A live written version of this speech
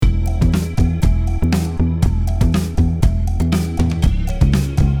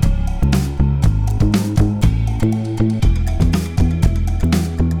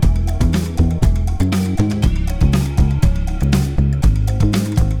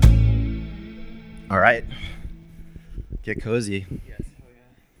All right. Get cozy. Yes. Oh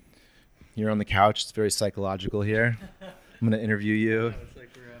yeah. You're on the couch. It's very psychological here. I'm going to interview you, It's like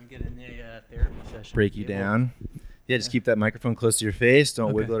I'm getting a therapy session. break you Yeah, down. Yeah, just Yeah. keep that microphone close to your face. Don't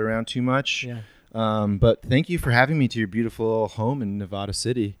Okay. wiggle it around too much. Yeah. But thank you for having me to your beautiful home in Nevada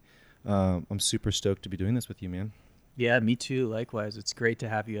City. I'm super stoked to be doing this with you, man. Yeah, me too. Likewise, it's great to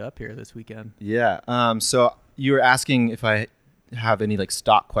have you up here this weekend. Yeah. So you were asking if I have any like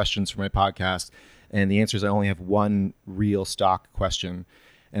stock questions for my podcast, and the answer is I only have one real stock question,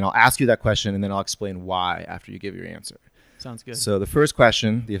 and I'll ask you that question, and then I'll explain why after you give your answer. Sounds good. So the first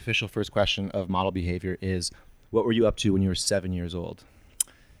question, the official first question of model behavior is, what were you up to when you were 7 years old?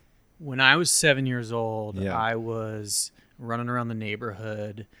 When I was 7 years old, Yeah. I was running around the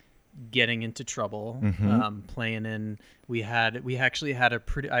neighborhood, getting into trouble, playing in. We actually had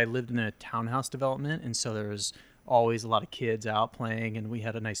I lived in a townhouse development, and so there was always a lot of kids out playing, and we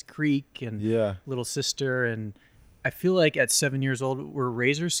had a nice creek and Yeah. little sister. And I feel like at 7 years old, were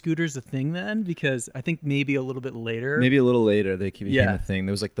Razor scooters a thing then? Because I think maybe a little bit later. Maybe a little later they became Yeah. a thing.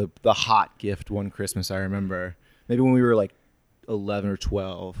 There was like the hot gift one Christmas I remember. Maybe when we were like 11 or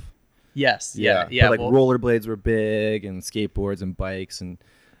 12. Yes. Yeah. Yeah. But like well, rollerblades were big and skateboards and bikes and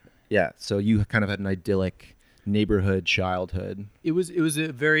yeah. So you kind of had an idyllic neighborhood childhood. It was it was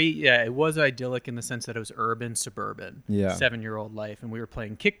idyllic in the sense that it was urban, suburban, Yeah. 7-year-old life. And we were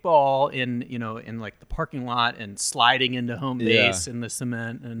playing kickball in like the parking lot and sliding into home Yeah. base in the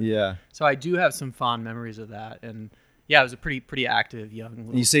cement. And Yeah. so I do have some fond memories of that. And yeah, I was a pretty active young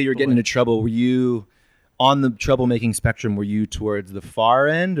little You say you were getting boy. into trouble. Were you on the troublemaking spectrum? Were you towards the far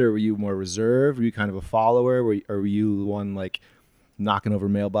end, or were you more reserved? Were you kind of a follower? Or were you the one like knocking over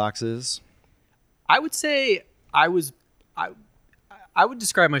mailboxes? I would say I would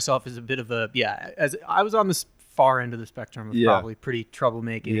describe myself as a bit of as I was on this far end of the spectrum of Yeah. probably pretty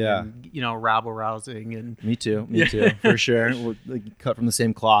troublemaking Yeah. and rabble rousing, and Me too. Me too, for sure. We're like, cut from the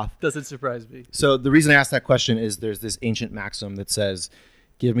same cloth. doesn't surprise me. So the reason I asked that question is there's this ancient maxim that says,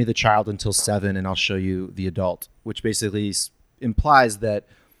 "Give me the child until 7, and I'll show you the adult," which basically implies that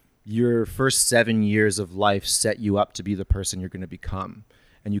your first 7 years of life set you up to be the person you're going to become,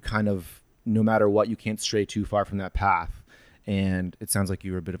 and you kind of, no matter what, you can't stray too far from that path. And it sounds like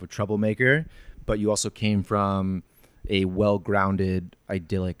you were a bit of a troublemaker, but you also came from a well-grounded,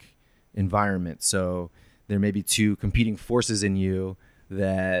 idyllic environment. So there may be two competing forces in you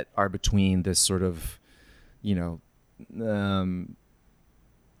that are between this sort of,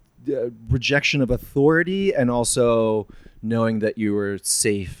 rejection of authority and also knowing that you were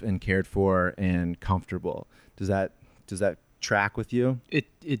safe and cared for and comfortable. Does that track with you?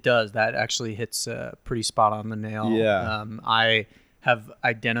 It does. That actually hits pretty spot on the nail. Yeah. I have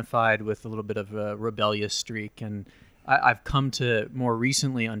identified with a little bit of a rebellious streak, and I've come to more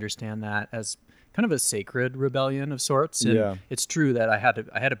recently understand that as kind of a sacred rebellion of sorts. And Yeah. it's true that I had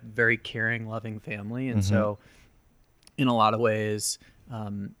a very caring, loving family, and so in a lot of ways,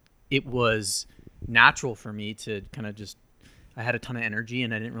 it was natural for me to kind of I had a ton of energy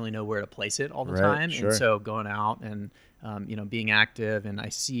and I didn't really know where to place it all the Right, time. sure. And so going out and, being active, and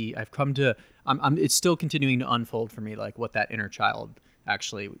it's still continuing to unfold for me, like what that inner child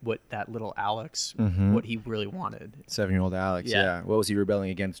actually, what that little Alex, what he really wanted. 7-year-old Alex. Yeah. Yeah. What was he rebelling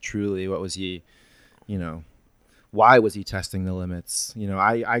against truly? What was he, why was he testing the limits?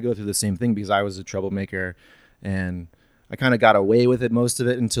 I go through the same thing because I was a troublemaker and I kind of got away with it, most of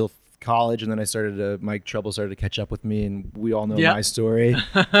it, until college. And then my trouble started to catch up with me, and we all know Yeah. my story.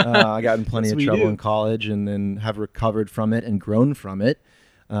 I got in plenty Yes, of we trouble do. in college and then have recovered from it and grown from it.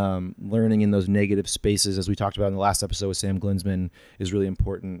 Learning in those negative spaces, as we talked about in the last episode with Sam Glinsman, is really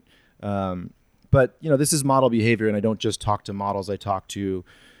important. But this is model behavior, and I don't just talk to models. I talk to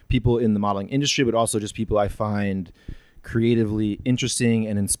people in the modeling industry, but also just people I find creatively interesting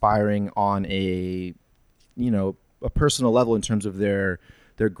and inspiring on a personal level in terms of their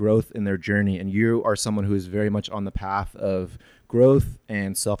growth and their journey. And you are someone who is very much on the path of growth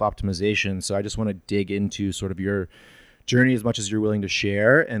and self-optimization. So I just want to dig into sort of your journey as much as you're willing to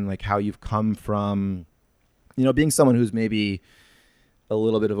share, and like how you've come from, being someone who's maybe a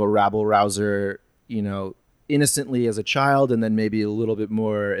little bit of a rabble rouser, innocently as a child, and then maybe a little bit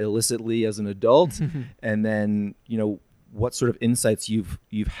more illicitly as an adult. And then, what sort of insights you've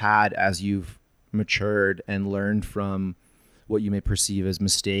had as you've matured and learned from what you may perceive as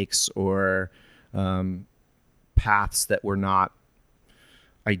mistakes or paths that were not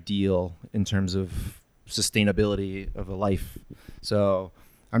ideal in terms of sustainability of a life. So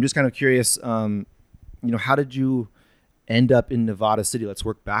I'm just kind of curious, how did you end up in Nevada City? Let's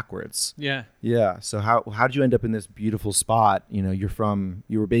work backwards. Yeah. Yeah. So how did you end up in this beautiful spot? You know, you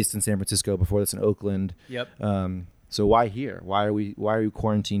were based in San Francisco before this in Oakland. Yep. So why here? Why are you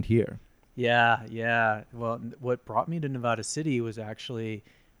quarantined here? Yeah. Well, what brought me to Nevada City was actually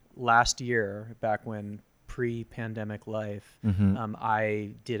last year, back when pre-pandemic life,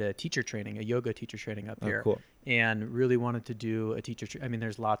 I did a yoga teacher training up here. Cool. And really wanted to do a I mean,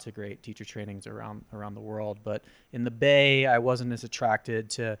 there's lots of great teacher trainings around the world, but in the Bay, I wasn't as attracted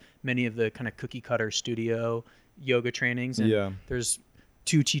to many of the kind of cookie cutter studio yoga trainings. And there's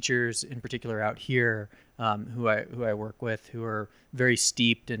two teachers in particular out here who I work with who are very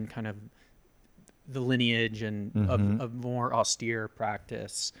steeped in kind of the lineage and of more austere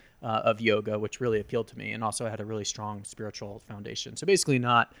practice of yoga, which really appealed to me, and also had a really strong spiritual foundation. So basically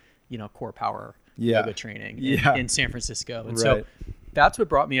not, core power yoga training in San Francisco. And so that's what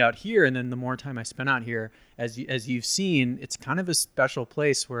brought me out here. And then the more time I spent out here, as you've seen, it's kind of a special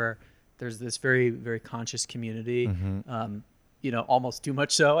place where there's this very, very conscious community, almost too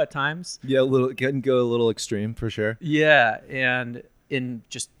much so at times. Yeah, can go a little extreme for sure. Yeah, and in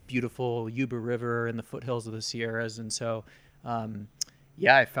just beautiful Yuba River and the foothills of the Sierras. And so,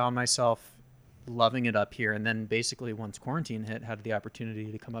 I found myself loving it up here. And then basically once quarantine hit, had the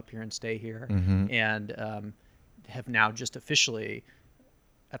opportunity to come up here and stay here, and have now just officially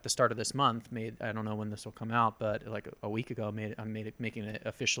at the start of this month I don't know when this will come out, but like a week ago making it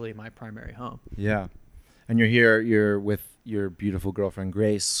officially my primary home. Yeah. And you're with your beautiful girlfriend,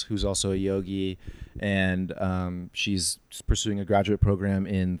 Grace, who's also a yogi, and she's pursuing a graduate program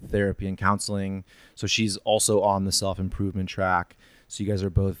in therapy and counseling. So she's also on the self-improvement track. So you guys are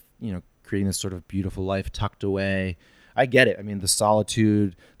both, creating this sort of beautiful life tucked away. I get it. I mean, the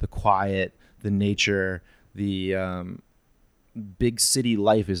solitude, the quiet, the nature, the big city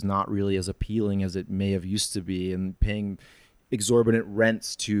life is not really as appealing as it may have used to be, and paying exorbitant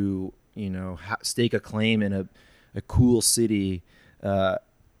rents to stake a claim in a cool city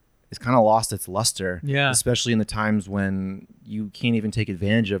it's kind of lost its luster. Yeah. Especially in the times when you can't even take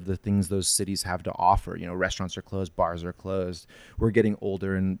advantage of the things those cities have to offer. Restaurants are closed, bars are closed. We're getting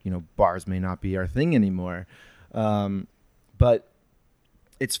older, and bars may not be our thing anymore. But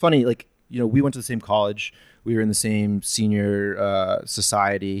it's funny, we went to the same college. We were in the same senior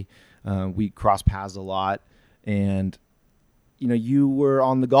society. We crossed paths a lot, and you were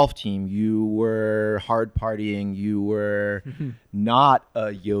on the golf team, you were hard partying, you were not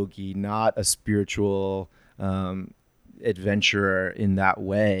a yogi, not a spiritual adventurer in that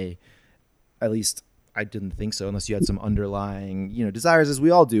way. At least I didn't think so, unless you had some underlying, desires, as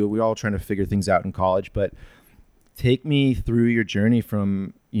we all do. We're all trying to figure things out in college. But take me through your journey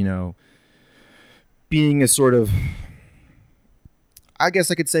from, being a sort of, I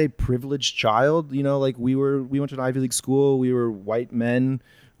guess I could say, privileged child. We went to an Ivy League school. We were white men.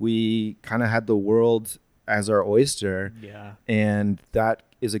 We kind of had the world as our oyster. Yeah. And that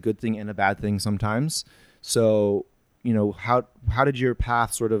is a good thing and a bad thing sometimes. So, how did your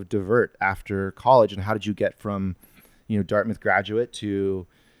path sort of divert after college, and how did you get from, Dartmouth graduate to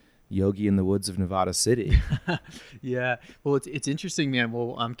yogi in the woods of Nevada City? Yeah. Well, it's interesting, man.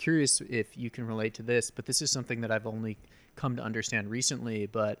 Well, I'm curious if you can relate to this, but this is something that I've only come to understand recently.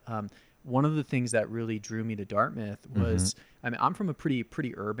 But one of the things that really drew me to Dartmouth was, I'm from a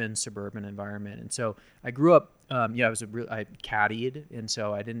pretty urban, suburban environment. And so I grew up, I caddied. And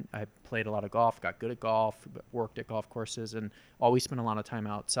so I played a lot of golf, got good at golf, worked at golf courses, and always spent a lot of time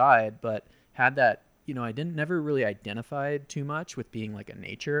outside, but had that, I never really identified too much with being like a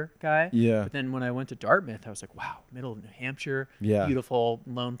nature guy. Yeah. But then when I went to Dartmouth, I was like, wow, middle of New Hampshire, beautiful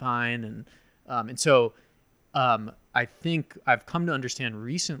Lone Pine. And so I think I've come to understand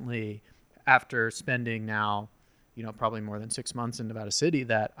recently, after spending now, probably more than 6 months in Nevada City,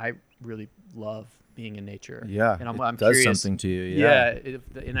 that I really love being in nature. Yeah. And I'm does curious, something to you. Yeah.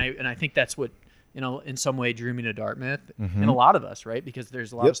 And I think that's what, in some way drew me to Dartmouth, and a lot of us, right? Because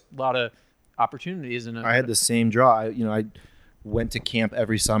there's a lot of opportunities. And I had the same draw. I went to camp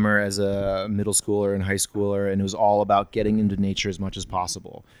every summer as a middle schooler and high schooler, and it was all about getting into nature as much as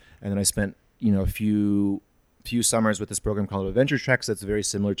possible. And then I spent, a few summers with this program called Adventure Treks that's very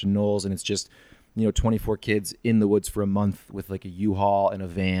similar to Knowles, and it's just 24 kids in the woods for a month with like a U-Haul and a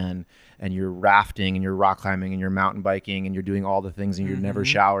van, and you're rafting and you're rock climbing and you're mountain biking and you're doing all the things, and you're never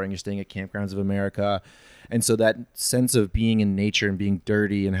showering, you're staying at Campgrounds of America. And so that sense of being in nature and being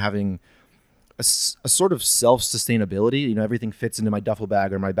dirty and having a sort of self-sustainability, everything fits into my duffel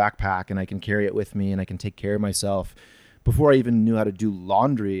bag or my backpack, and I can carry it with me, and I can take care of myself before I even knew how to do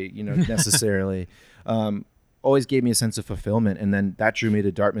laundry, necessarily. always gave me a sense of fulfillment. And then that drew me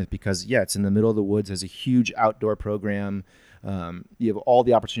to Dartmouth because, yeah, it's in the middle of the woods, has a huge outdoor program. You have all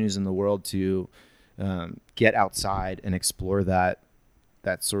the opportunities in the world to get outside and explore that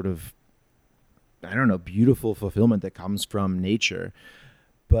sort of, I don't know, beautiful fulfillment that comes from nature.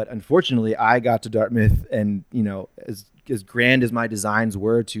 But unfortunately, I got to Dartmouth, and as grand as my designs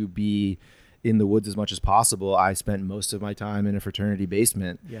were to be in the woods as much as possible, I spent most of my time in a fraternity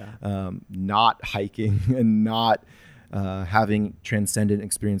basement, not hiking and not having transcendent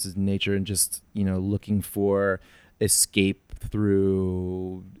experiences in nature, and just looking for escape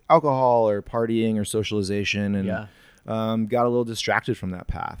through alcohol or partying or socialization, and got a little distracted from that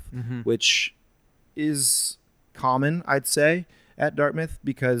path, which is common, I'd say, at Dartmouth,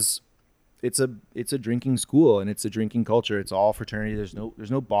 because it's a drinking school and it's a drinking culture. It's all fraternity. There's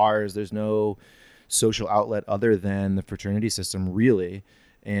no bars. There's no social outlet other than the fraternity system, really.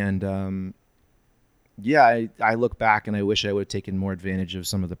 And I look back and I wish I would have taken more advantage of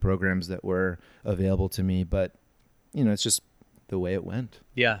some of the programs that were available to me. But it's just the way it went.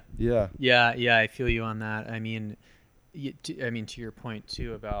 Yeah. I feel you on that. I mean, to your point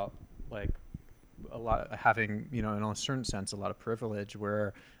too about like a lot of having, in a certain sense, a lot of privilege,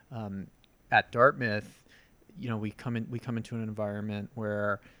 where at Dartmouth, we come into an environment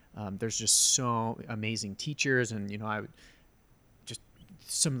where there's just so amazing teachers, and I would just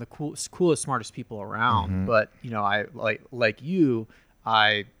some of the coolest, smartest people around. But I like you,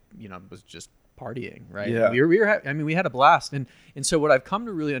 I was just partying, right? Yeah. We had a blast, and so what I've come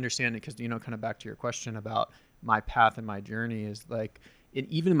to really understand, because kind of back to your question about my path and my journey, is like,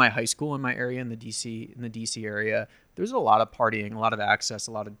 even in my high school, in my area, in the DC area, there's a lot of partying, a lot of access,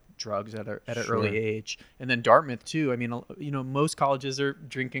 a lot of drugs at an early age. And then Dartmouth too. I mean, most colleges are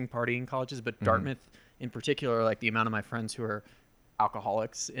drinking, partying colleges, but Dartmouth in particular, like the amount of my friends who are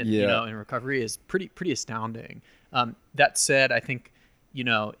alcoholics and in recovery is pretty astounding. That said, I think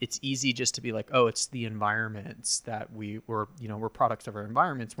it's easy just to be like, oh, it's the environments that we're products of our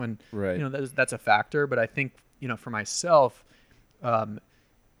environments, when that's a factor. But I think for myself,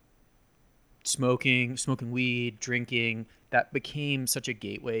 smoking weed, drinking, that became such a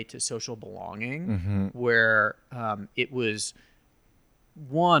gateway to social belonging, where it was,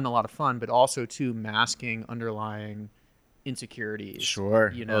 one, a lot of fun, but also two, masking underlying insecurities.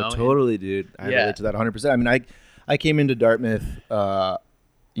 Sure. Totally, dude. I relate to that 100%. I mean, I came into Dartmouth, at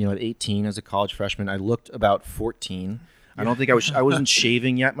 18 as a college freshman. I looked about 14. I don't think I wasn't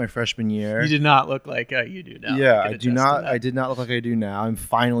shaving yet my freshman year. You did not look like you do now. Yeah, I did not look like I do now. I'm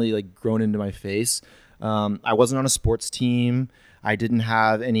finally like grown into my face. I wasn't on a sports team. I didn't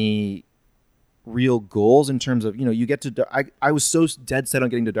have any real goals in terms of, you get to, I was so dead set on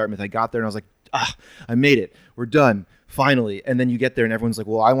getting to Dartmouth. I got there and I was like, I made it. We're done. Finally. And then you get there and everyone's like,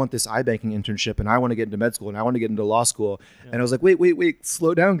 well, I want this iBanking internship and I want to get into med school and I want to get into law school. Yeah. And I was like, wait,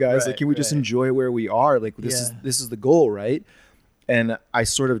 slow down, guys. Like, can we just enjoy where we are? Like, this is the goal, right? And I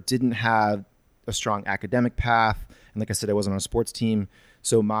sort of didn't have a strong academic path. And like I said, I wasn't on a sports team.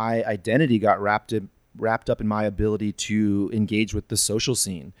 So my identity got wrapped up in my ability to engage with the social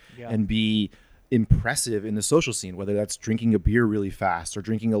scene and be impressive in the social scene, whether that's drinking a beer really fast or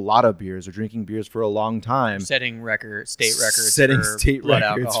drinking a lot of beers or drinking beers for a long time, setting state records blood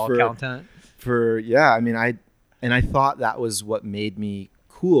alcohol content. I thought that was what made me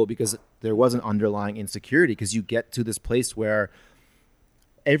cool, because there was an underlying insecurity, because you get to this place where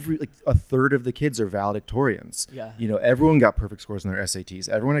a third of the kids are valedictorians. Everyone got perfect scores in their SATs,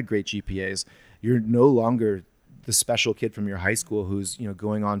 everyone had great GPAs. You're no longer the special kid from your high school who's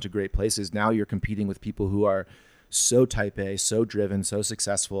going on to great places. Now you're competing with people who are so type A, so driven, so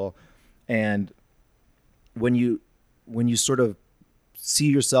successful. And when you sort of see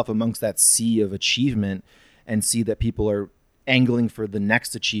yourself amongst that sea of achievement and see that people are angling for the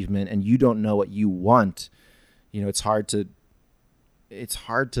next achievement and you don't know what you want, it's hard to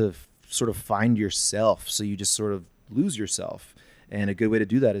sort of find yourself. So you just sort of lose yourself. And a good way to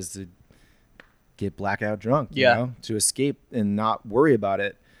do that is to get blackout drunk, to escape and not worry about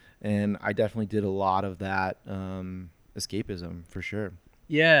it. And I definitely did a lot of that escapism, for sure.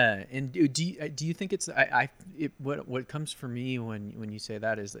 Yeah. And do you think it's what comes for me when you say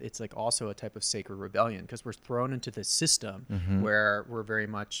that is it's like also a type of sacred rebellion, because we're thrown into this system where we're very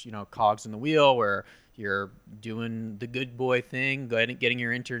much cogs in the wheel, where you're doing the good boy thing, getting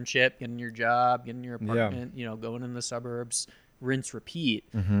your internship, getting your job, getting your apartment, going in the suburbs, rinse, repeat.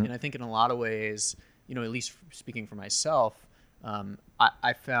 And I think in a lot of ways, at least speaking for myself,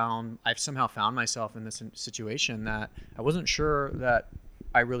 I've somehow found myself in this situation that I wasn't sure that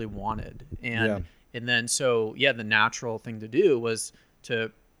I really wanted. And then, so the natural thing to do was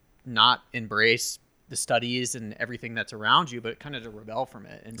to not embrace the studies and everything that's around you, but kind of to rebel from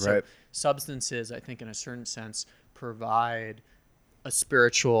it. And so Right. substances, I think in a certain sense, provide a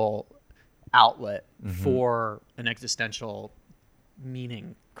spiritual outlet for an existential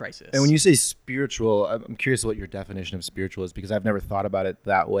meaning crisis. And when you say spiritual, I'm curious what your definition of spiritual is, because I've never thought about it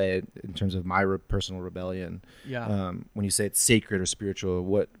that way in terms of my personal rebellion. Yeah. When you say it's sacred or spiritual,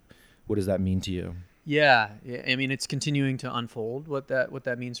 what does that mean to you? Yeah, I mean, it's continuing to unfold what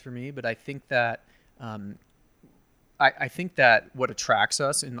that means for me. But I think that I think that what attracts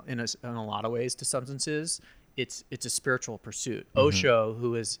us in a lot of ways to substances, it's a spiritual pursuit. Osho,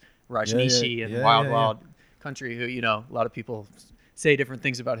 who is Rajneeshi and Wild Country, who, you know, a lot of people say different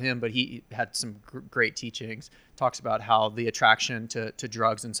things about him, but he had some great teachings. Talks about how the attraction to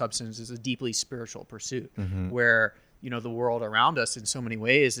drugs and substances is a deeply spiritual pursuit, where, you know, the world around us in so many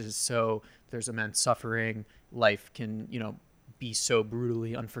ways is so, there's immense suffering. Life can, you know, be so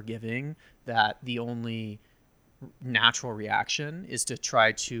brutally unforgiving that the only natural reaction is to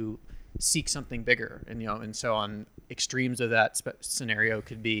try to seek something bigger. And, you know, and so on extremes of that scenario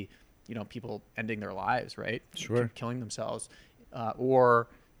could be, you know, people ending their lives, right? Sure. Killing themselves, or,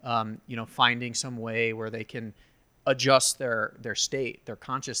 you know, finding some way where they can adjust their state, their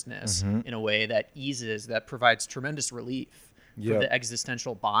consciousness in a way that eases, that provides tremendous relief for the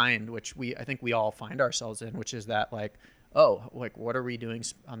existential bind, which I think we all find ourselves in, which is that, like, oh, like, what are we doing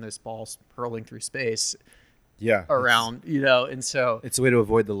on this ball hurling through space? Around, you know. And so it's a way to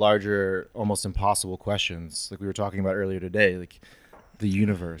avoid the larger, almost impossible questions, like we were talking about earlier today, like the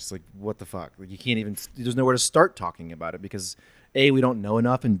universe, like what the fuck, like you can't even, there's nowhere to start talking about it, because A, we don't know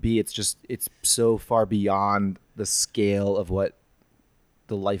enough, and B, it's so far beyond the scale of what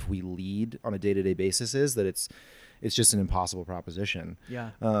the life we lead on a day-to-day basis is, that it's just an impossible proposition.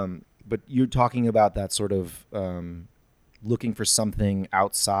 But you're talking about that sort of looking for something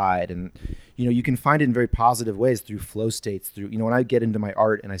outside, and, you know, you can find it in very positive ways through flow states, through, you know, when I get into my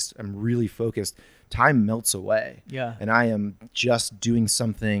art and I'm really focused, time melts away, and I am just doing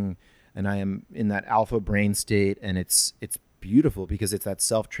something, and I am in that alpha brain state, and it's beautiful, because it's that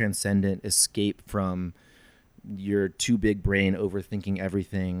self-transcendent escape from your too big brain overthinking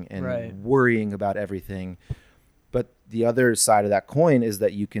everything and worrying about everything. But the other side of that coin is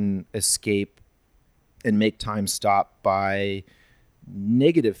that you can escape and make time stop by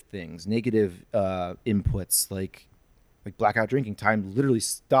negative things, negative inputs, like blackout drinking. Time literally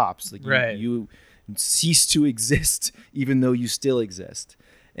stops. Like you cease to exist, even though you still exist.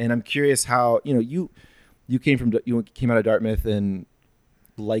 And I'm curious how, you know, you came out of Dartmouth, and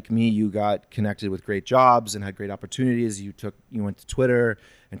like me, you got connected with great jobs and had great opportunities. You went to Twitter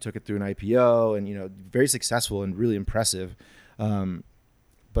and took it through an IPO, and, you know, very successful and really impressive.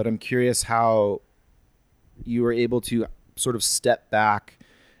 But I'm curious how you were able to sort of step back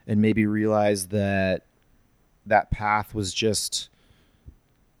and maybe realize that path was just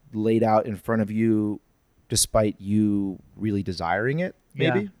laid out in front of you despite you really desiring it,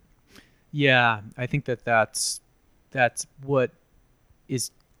 maybe? Yeah, I think that's what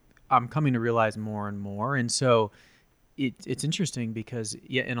is, I'm coming to realize more and more. And so it's interesting because,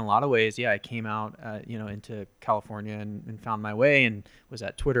 in a lot of ways, I came out, you know, into California and found my way, and was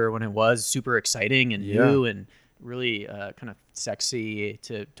at Twitter when it was super exciting and new and really kind of sexy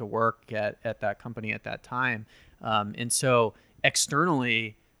to work at that company at that time. And so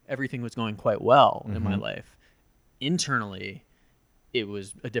externally, everything was going quite well in my life. Internally, it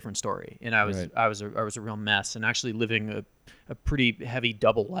was a different story, and I was a real mess, and actually living a pretty heavy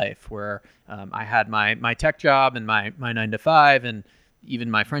double life, where I had my tech job and my 9 to 5 and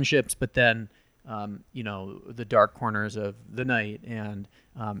even my friendships, but then you know, the dark corners of the night and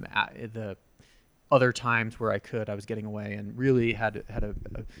the other times where I was getting away, and really had a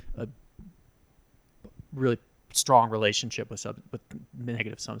really strong relationship with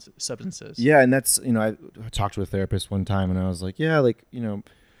negative substances. Yeah, and that's, you know, I talked to a therapist one time, and I was like, yeah, like, you know,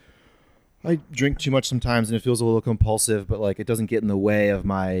 I drink too much sometimes, and it feels a little compulsive, but, like, it doesn't get in the way of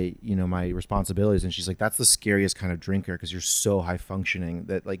my, you know, my responsibilities. And she's like, that's the scariest kind of drinker, because you're so high functioning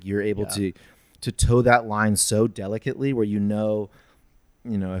that, like, you're able to toe that line so delicately, where, you know,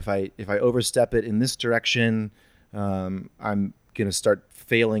 if I overstep it in this direction, I'm gonna start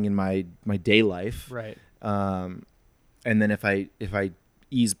failing in my day life. Right. And then if I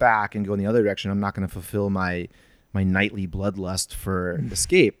ease back and go in the other direction, I'm not going to fulfill my nightly bloodlust for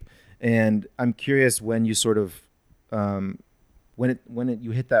escape. And I'm curious, when you sort of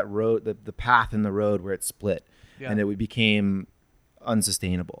you hit that road, the path in the road where it split, and it became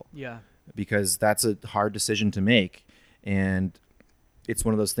unsustainable. Yeah. Because that's a hard decision to make, and it's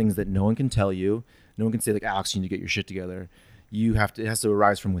one of those things that no one can tell you. No one can say, like, Alex, you need to get your shit together. It has to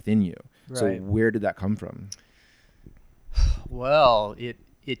arise from within you. So Right. where did that come from? Well,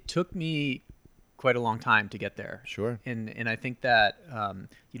 it took me quite a long time to get there. Sure. And I think that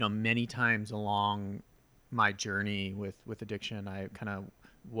many times along my journey with addiction, I kind of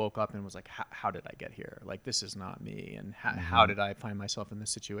woke up and was like, how did I get here? Like, this is not me. And how did I find myself in this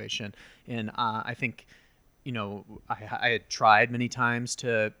situation? And I think, I had tried many times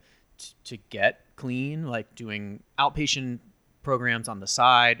to get clean, like doing outpatient programs on the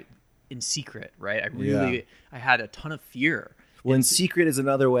side in secret, right? I had a ton of fear. Well, in secret is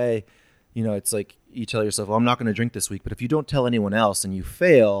another way, it's like you tell yourself, well, I'm not going to drink this week. But if you don't tell anyone else and you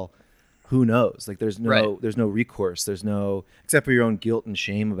fail, who knows? Like there's no recourse. There's no, except for your own guilt and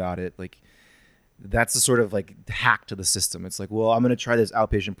shame about it. Like that's the sort of like hack to the system. It's like, well, I'm going to try this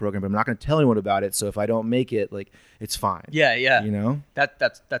outpatient program, but I'm not going to tell anyone about it. So if I don't make it, like it's fine. Yeah.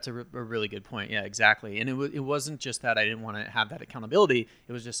 That's a really good point. Yeah, exactly. And it wasn't just that I didn't want to have that accountability.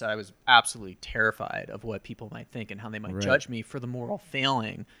 It was just that I was absolutely terrified of what people might think and how they might judge me for the moral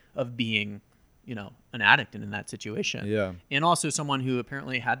failing of being, an addict and in that situation. Yeah. And also someone who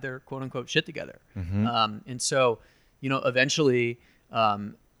apparently had their quote unquote shit together. Mm-hmm. And so, eventually,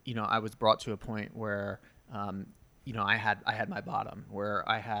 I was brought to a point where, I had my bottom, where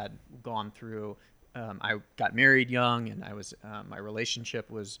I had gone through. I got married young, and I was my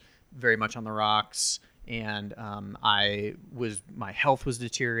relationship was very much on the rocks, and my health was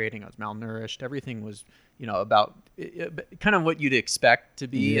deteriorating. I was malnourished. Everything was, about kind of what you'd expect to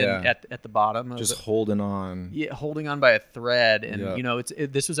be at the bottom. Just holding on. Yeah, holding on by a thread, and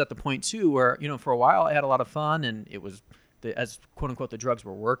this was at the point too where for a while I had a lot of fun, and it was as quote unquote the drugs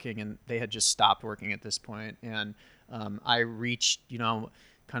were working, and they had just stopped working at this point, and I reached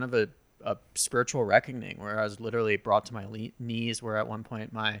kind of a spiritual reckoning where I was literally brought to my knees. Where at one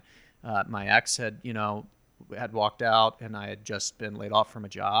point my ex had walked out, and I had just been laid off from a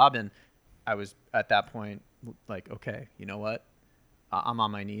job, and I was at that point like, okay, you know what? I'm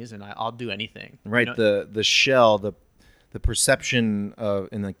on my knees, and I'll do anything. Right. The shell, the perception of,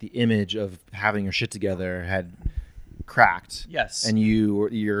 and like the image of having your shit together had cracked. Yes. And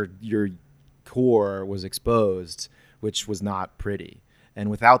your core was exposed, which was not pretty. And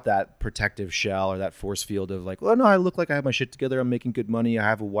without that protective shell or that force field of like, well, no, I look like I have my shit together. I'm making good money. I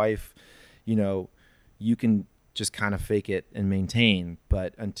have a wife. You can just kind of fake it and maintain.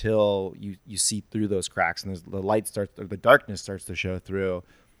 But until you see through those cracks and the light starts, or the darkness starts to show through,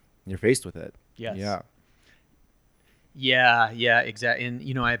 you're faced with it. Yes. Yeah. Yeah, exactly.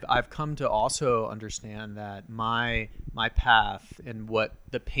 And I've come to also understand that my path and what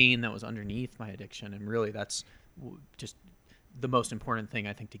the pain that was underneath my addiction, and really that's just the most important thing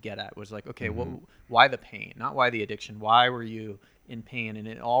I think to get at, was like, okay, why the pain, not why the addiction? Why were you in pain? And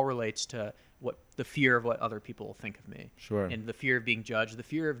it all relates to the fear of what other people will think of me. Sure. And the fear of being judged, the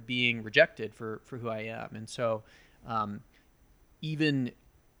fear of being rejected for who I am. And so,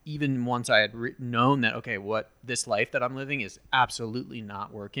 even once I had known that, okay, what this life that I'm living is absolutely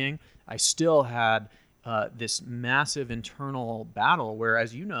not working, I still had this massive internal battle where,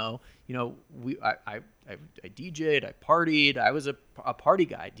 as I DJ'd, I partied, I was a party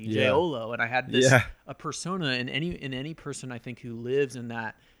guy, DJ Olo, and I had this a persona in any person I think who lives in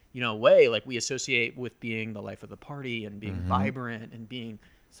that way, like we associate with being the life of the party and being vibrant and being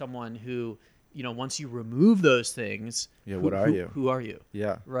someone who once you remove those things, who are you?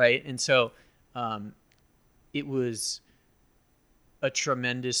 Yeah. Right. And so it was a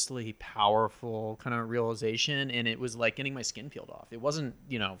tremendously powerful kind of realization, and it was like getting my skin peeled off. It wasn't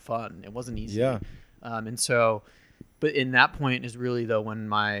fun. It wasn't easy. Yeah. And so, but in that point is really though when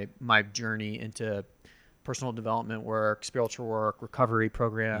my journey into personal development work, spiritual work, recovery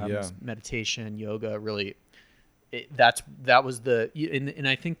programs, meditation, yoga, really, that was and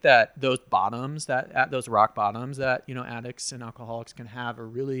I think that those bottoms, those rock bottoms that addicts and alcoholics can have are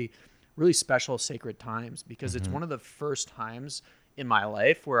really, really special, sacred times, because it's one of the first times in my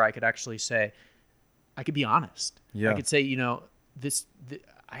life where I could actually say, I could be honest. I could say,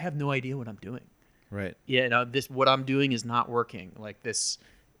 I have no idea what I'm doing. Right. Yeah. What I'm doing is not working like this.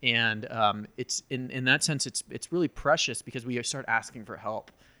 And it's in that sense, it's really precious, because we start asking for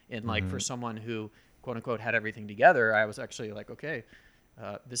help. And like for someone who quote unquote had everything together, I was actually like, okay,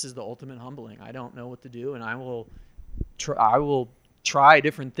 this is the ultimate humbling. I don't know what to do, and I will try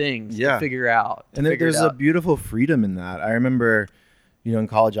different things to figure out. And there's a beautiful freedom in that. I remember, in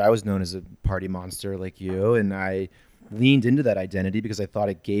college, I was known as a party monster like you, and I leaned into that identity because I thought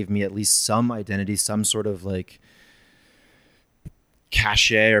it gave me at least some identity, some sort of like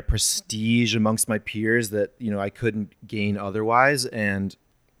cachet or prestige amongst my peers that I couldn't gain otherwise. And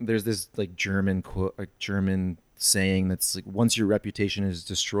there's this like German saying that's like, once your reputation is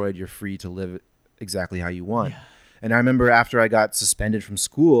destroyed, you're free to live exactly how you want. And I remember after I got suspended from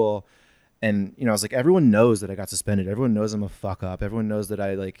school, and, I was like, everyone knows that I got suspended. Everyone knows I'm a fuck up. Everyone knows that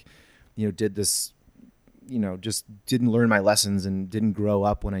I did this, just didn't learn my lessons and didn't grow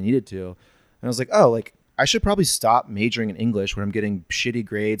up when I needed to. And I was like, oh, like, I should probably stop majoring in English where I'm getting shitty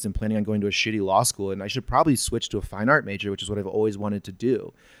grades and planning on going to a shitty law school. And I should probably switch to a fine art major, which is what I've always wanted to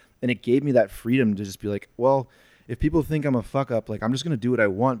do. And it gave me that freedom to just be like, well, if people think I'm a fuck up, like, I'm just going to do what I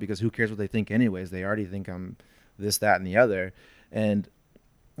want, because who cares what they think anyways? They already think I'm this, that, and the other. And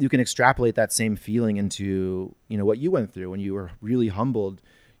you can extrapolate that same feeling into, what you went through when you were really humbled.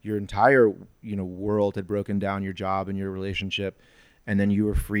 Your entire, world had broken down, your job and your relationship. And then you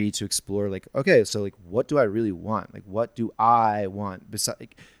were free to explore, like, okay, so like, what do I really want? Like, what do I want? Besides,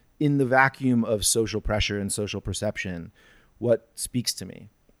 like, in the vacuum of social pressure and social perception, what speaks to me?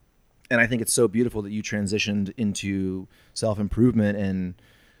 And I think it's so beautiful that you transitioned into self-improvement and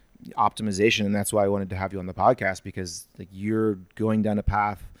optimization. And that's why I wanted to have you on the podcast, because like, you're going down a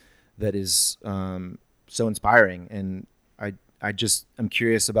path that is so inspiring. And I'm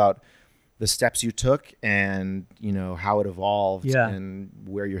curious about the steps you took and, how it evolved and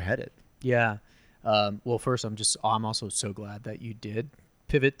where you're headed. Yeah. Well, first, I'm also so glad that you did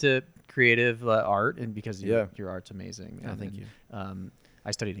pivot to creative art, and because your art's amazing. Thank you. I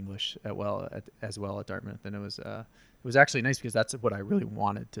studied English as well at Dartmouth, and it was actually nice because that's what I really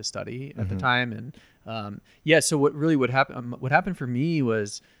wanted to study at the time. And so what happened for me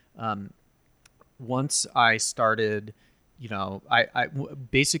was, once I started, I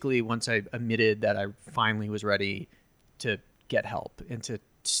basically, once I admitted that I finally was ready to get help and to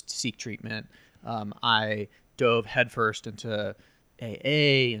seek treatment, I dove headfirst into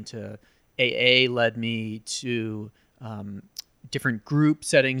AA. AA led me to different group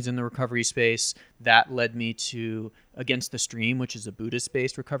settings in the recovery space. That led me to Against the Stream, which is a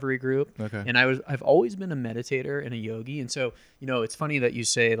Buddhist-based recovery group. Okay. And I've always been a meditator and a yogi. And so, it's funny that you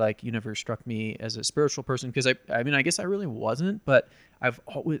say, like, you never struck me as a spiritual person, because I guess I really wasn't, but I've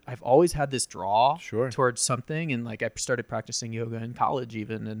always had this draw towards something. And like, I started practicing yoga in college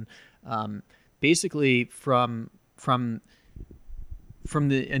even. And basically from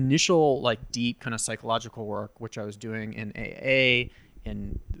the initial, like, deep kind of psychological work, which I was doing in AA,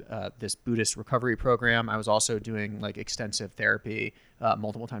 in this Buddhist recovery program, I was also doing like extensive therapy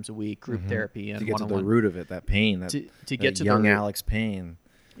multiple times a week, group therapy, and to get one-on-one. to the root of it, that pain, to get to young the root. Alex pain.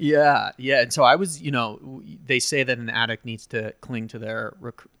 Yeah. And so I was, they say that an addict needs to cling to their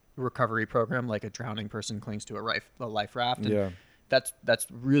recovery program like a drowning person clings to a life raft. And that's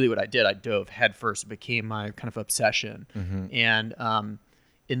really what I did. I dove headfirst. It became my kind of obsession. And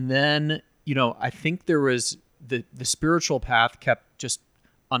then, I think there was the spiritual path kept just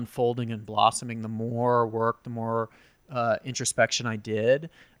unfolding and blossoming. The more work, the more introspection I did.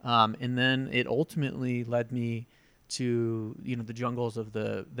 And then it ultimately led me to, the jungles of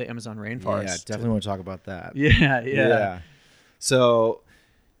the Amazon rainforest. Yeah, definitely want to talk about that. Yeah. So,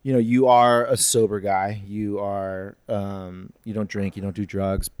 you are a sober guy. You are, you don't drink, you don't do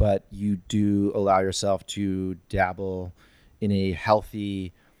drugs, but you do allow yourself to dabble in a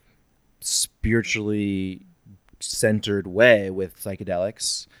healthy, spiritually centered way with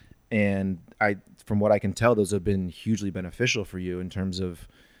psychedelics. And from what I can tell, those have been hugely beneficial for you in terms of,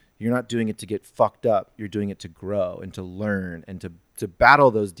 you're not doing it to get fucked up. You're doing it to grow and to learn and to battle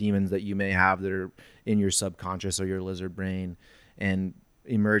those demons that you may have that are in your subconscious or your lizard brain, and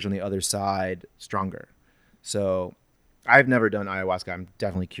emerge on the other side stronger. So I've never done ayahuasca. I'm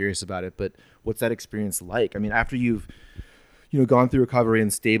definitely curious about it, but what's that experience like? I mean, after you've, gone through recovery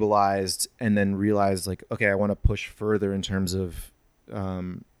and stabilized, and then realized, like, okay, I want to push further in terms of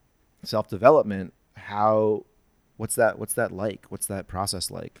self-development. What's that like? What's that process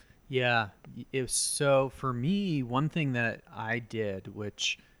like? Yeah. So for me, one thing that I did,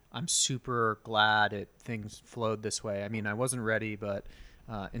 which I'm super glad things flowed this way. I mean, I wasn't ready, but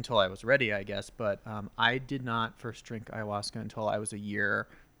until I was ready, I guess. But I did not first drink ayahuasca until I was a year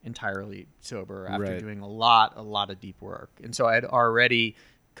entirely sober after doing a lot of deep work. And so I had already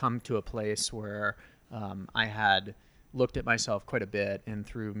come to a place where I had looked at myself quite a bit and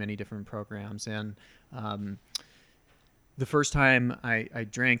through many different programs. And the first time I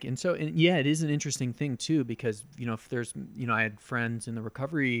drank, and it is an interesting thing too, because, if there's, I had friends in the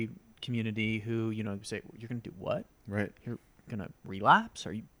recovery community who, say, you're going to do what? Right. You're going to relapse?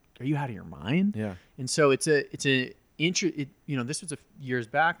 Are you out of your mind? Yeah. And so this was years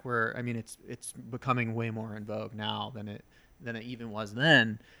back where, I mean, it's becoming way more in vogue now than it even was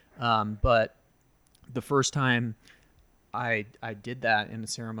then. But the first time I did that in a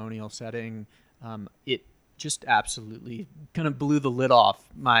ceremonial setting, it just absolutely kind of blew the lid off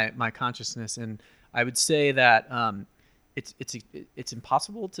my consciousness. And I would say that it's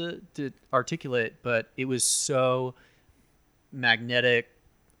impossible to articulate, but it was so magnetic,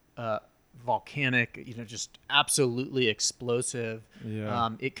 volcanic, just absolutely explosive. Yeah.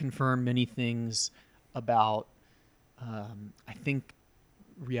 It confirmed many things about, I think,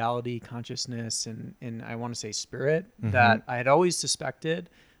 reality, consciousness, and I want to say spirit that I had always suspected.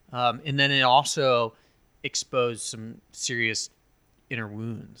 And then it also exposed some serious inner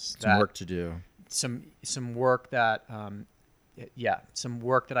wounds. Some work to do. Some work that, some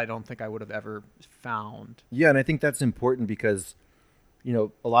work that I don't think I would have ever found. Yeah, and I think that's important because, a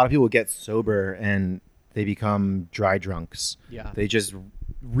lot of people get sober and they become dry drunks. Yeah. They just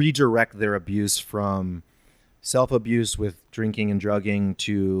redirect their abuse from self-abuse with drinking and drugging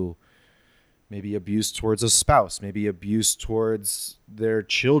to maybe abuse towards a spouse, maybe abuse towards their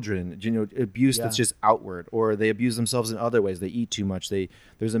children, abuse that's just outward, or they abuse themselves in other ways. They eat too much.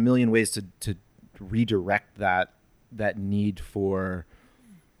 There's a million ways to redirect that need for,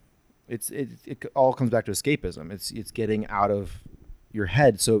 it all comes back to escapism. It's getting out of your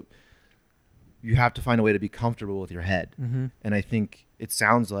head. So you have to find a way to be comfortable with your head. Mm-hmm. And I think it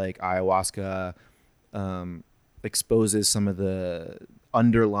sounds like ayahuasca exposes some of the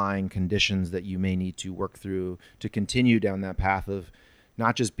underlying conditions that you may need to work through to continue down that path of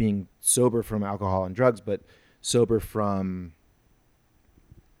not just being sober from alcohol and drugs, but sober from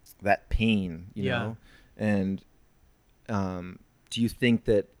that pain, you know? And do you think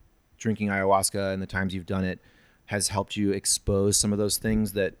that drinking ayahuasca and the times you've done it has helped you expose some of those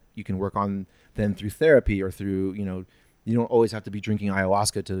things that you can work on then through therapy or through, you don't always have to be drinking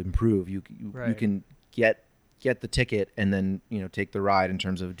ayahuasca to improve. You can get the ticket and then, take the ride in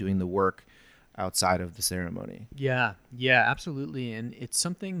terms of doing the work outside of the ceremony. Yeah, absolutely. And it's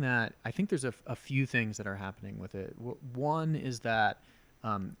something that I think there's a few things that are happening with it. One is that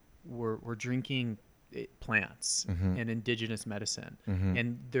we're drinking plants and indigenous medicine.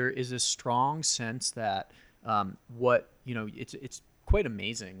 And there is a strong sense that it's quite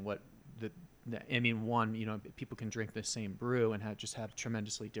amazing what people can drink the same brew and have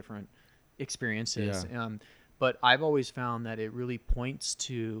tremendously different experiences. Yeah. But I've always found that it really points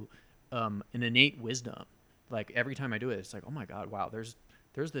to an innate wisdom. Like every time I do it, it's like, oh my God, wow, there's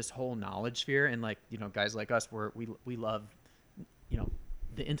this whole knowledge sphere. And like, guys like us, we love,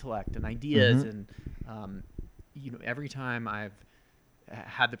 the intellect and ideas. And, every time I've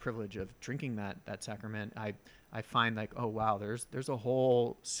had the privilege of drinking that sacrament, I find like, oh wow, there's a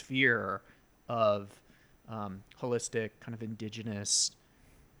whole sphere of holistic kind of indigenous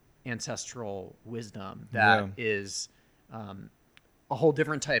ancestral wisdom that is a whole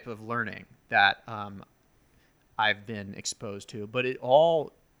different type of learning that I've been exposed to. But it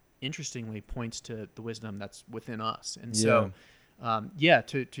all interestingly points to the wisdom that's within us. And so,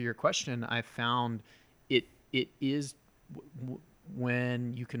 to your question, I found it is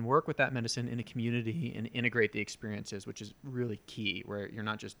when you can work with that medicine in a community and integrate the experiences, which is really key, where you're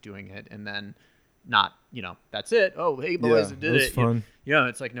not just doing it and then not, that's it. Oh, hey boys, I did it. Fun.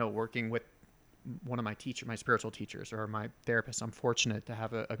 It's like, no, working with one of my spiritual teachers or my therapist. I'm fortunate to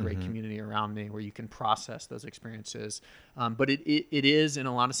have a great community around me where you can process those experiences. But it is in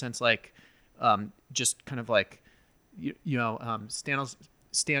a lot of sense, like, just kind of like,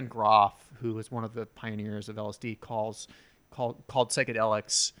 Stan Groff, who was one of the pioneers of LSD, called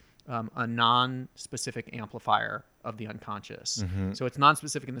psychedelics a non-specific amplifier of the unconscious. So it's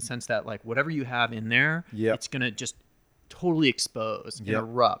non-specific in the sense that like whatever you have in there, it's going to just totally expose and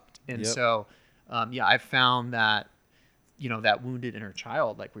erupt. And so, I've found that, that wounded inner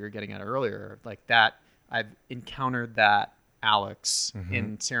child, like we were getting at earlier, like that I've encountered that Alex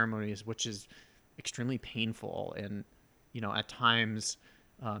in ceremonies, which is extremely painful and, at times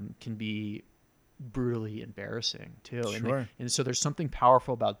can be brutally embarrassing too. Sure. And so there's something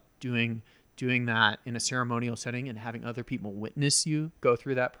powerful about doing that in a ceremonial setting and having other people witness you go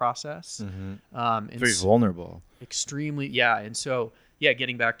through that process. Very vulnerable. Extremely. Yeah. And so,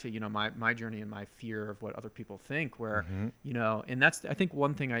 getting back to, my journey and my fear of what other people think, where, and that's, I think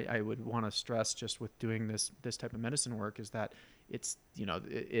one thing I would want to stress just with doing this type of medicine work is that it's,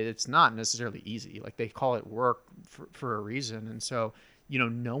 it's not necessarily easy. Like they call it work for a reason. And so,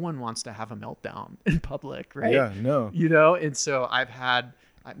 no one wants to have a meltdown in public, right? Yeah, no. And so I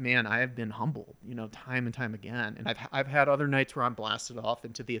have been humbled, time and time again. And I've had other nights where I'm blasted off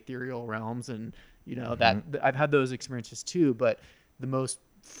into the ethereal realms and, that I've had those experiences too. But the most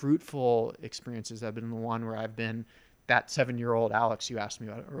fruitful experiences have been the one where I've been that 7-year-old Alex you asked me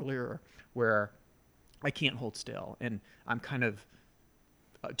about earlier, where I can't hold still. And I'm kind of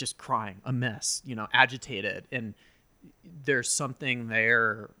just crying, a mess, agitated, and there's something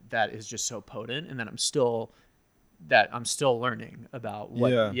there that is just so potent, and that I'm still learning about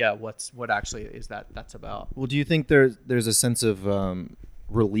what actually is that's about. Well, do you think there's a sense of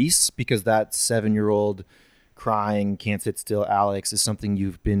release because that 7-year-old crying, can't sit still Alex is something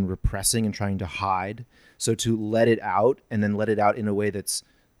you've been repressing and trying to hide? So to let it out, and then let it out in a way that's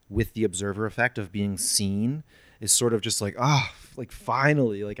with the observer effect of being seen, is sort of just like, like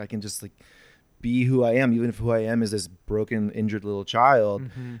finally, like I can just like be who I am, even if who I am is this broken, injured little child.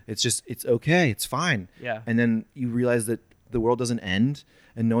 It's just, it's okay, it's fine. Yeah. And then you realize that the world doesn't end,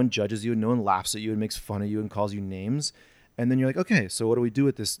 and no one judges you, and no one laughs at you and makes fun of you and calls you names. And then you're like, okay, so what do we do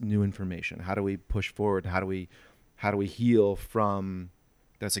with this new information? How do we push forward? How do we heal from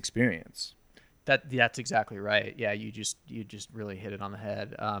this experience? That's exactly right. Yeah, you just really hit it on the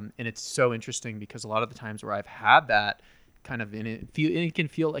head. And it's so interesting because a lot of the times where I've had that kind of it can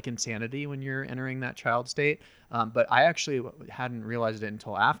feel like insanity when you're entering that child state. But I actually hadn't realized it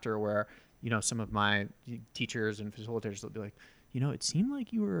until after, where some of my teachers and facilitators will be like, it seemed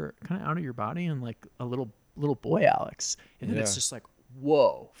like you were kind of out of your body and like a little boy, Alex. And then it's just like,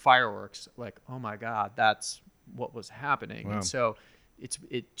 whoa, fireworks! Like, oh my God, that's what was happening. Wow. And so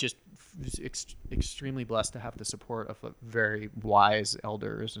it just extremely blessed to have the support of very wise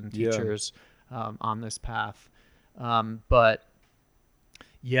elders and teachers on this path. But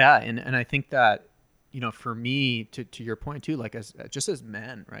yeah, and I think that, for me, to your point too, like as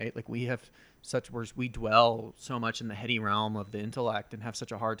men, right? Like we dwell so much in the heady realm of the intellect and have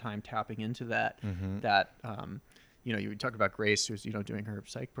such a hard time tapping into that, you talk about Grace, who's, doing her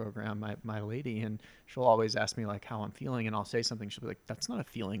psych program, my lady, and she'll always ask me like how I'm feeling, and I'll say something. She'll be like, "That's not a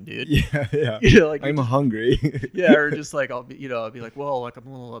feeling, dude." Yeah. Like I'm hungry. Yeah. Or just like, I'll be like, well, like I'm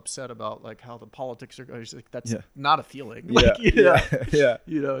a little upset about like how the politics are going. She's like, that's not a feeling. Like, yeah.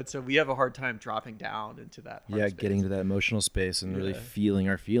 And so we have a hard time dropping down into that. Space. Getting to that emotional space and really feeling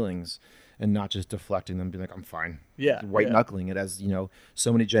our feelings. And not just deflecting them, being like, I'm fine. Yeah. White knuckling it, as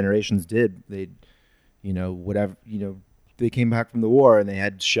so many generations did. They they came back from the war and they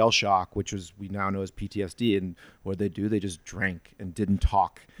had shell shock, which we now know as PTSD. And what they do? They just drank and didn't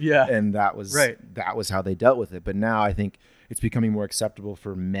talk. Yeah. And that was how they dealt with it. But now I think it's becoming more acceptable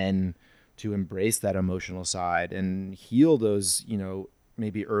for men to embrace that emotional side and heal those,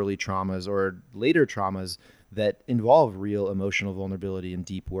 maybe early traumas or later traumas that involve real emotional vulnerability and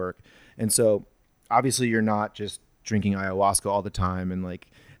deep work. And so obviously you're not just drinking ayahuasca all the time and like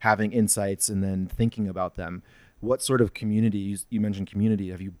having insights and then thinking about them. What sort of community, you mentioned community,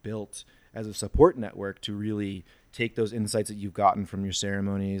 have you built as a support network to really take those insights that you've gotten from your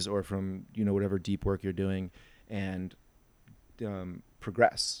ceremonies or from, whatever deep work you're doing and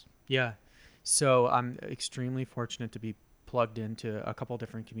progress? Yeah. So I'm extremely fortunate to be plugged into a couple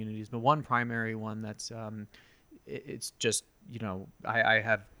different communities, but one primary one that's it's just, I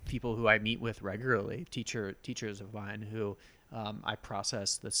have people who I meet with regularly, teachers of mine who I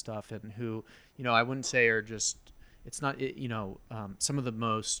process this stuff and who, I wouldn't say are just, it's not, some of the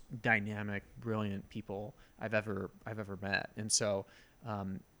most dynamic, brilliant people I've ever met. And so,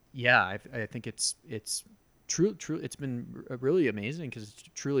 I think it's true. It's been really amazing because it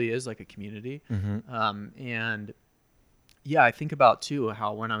truly is like a community. And yeah, I think about too,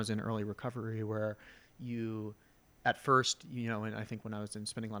 how when I was in early recovery where at first, and I think when I was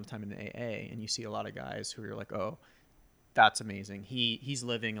spending a lot of time in AA and you see a lot of guys who are like, oh, that's amazing. He's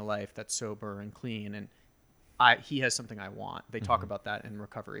living a life that's sober and clean. And he has something I want. They talk about that in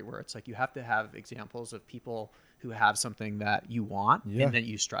recovery where it's like, you have to have examples of people who have something that you want and then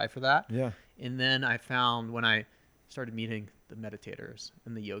you strive for that. Yeah. And then I found when I started meeting the meditators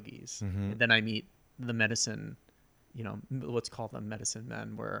and the yogis, and then I meet the medicine, what's called the medicine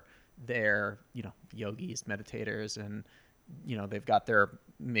men, where they're, yogis, meditators, and, they've got their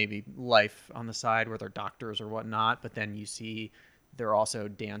maybe life on the side where they're doctors or whatnot, but then you see they're also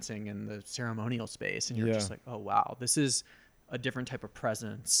dancing in the ceremonial space and you're just like, oh, wow, this is a different type of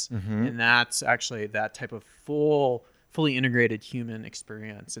presence. And that's actually that type of fully integrated human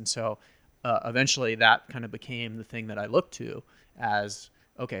experience. And so eventually that kind of became the thing that I looked to as,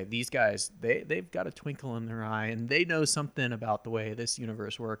 okay, these guys, they've got a twinkle in their eye and they know something about the way this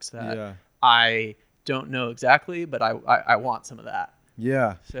universe works that I don't know exactly, but I want some of that.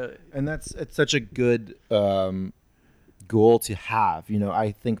 Yeah. So, and it's such a good goal to have.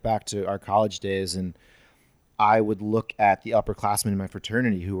 I think back to our college days and I would look at the upperclassmen in my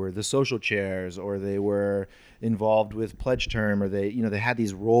fraternity who were the social chairs, or they were involved with pledge term, or they had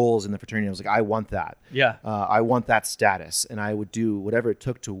these roles in the fraternity. I was like, I want that. Yeah. I want that status, and I would do whatever it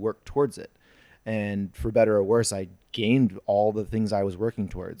took to work towards it. and for better or worse, I gained all the things I was working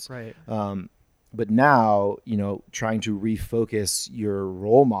towards. Right. But now, trying to refocus your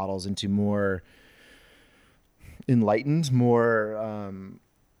role models into more enlightened, more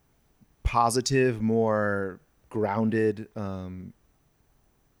positive, more grounded,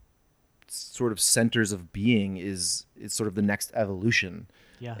 sort of centers of being is sort of the next evolution.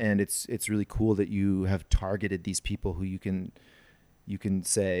 Yeah. And it's really cool that you have targeted these people who you can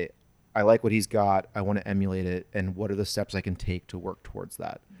say, I like what he's got, I want to emulate it, and what are the steps I can take to work towards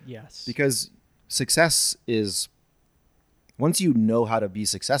that? Yes. Because success is, once you know how to be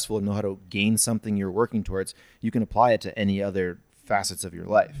successful and know how to gain something you're working towards, you can apply it to any other facets of your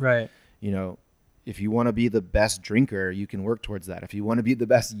life. Right. If you want to be the best drinker, you can work towards that. If you want to be the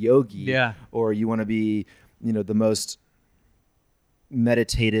best yogi, or you want to be, the most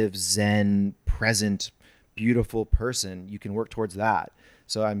meditative, zen, present, beautiful person, you can work towards that.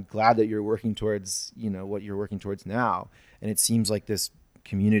 So I'm glad that you're working towards, what you're working towards now. And it seems like this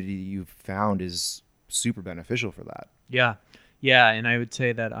community you've found is super beneficial for that. Yeah. Yeah. And I would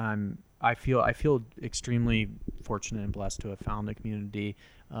say that I feel extremely fortunate and blessed to have found a community.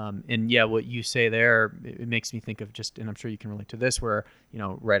 And yeah, what you say there, it makes me think of just, and I'm sure you can relate to this, where,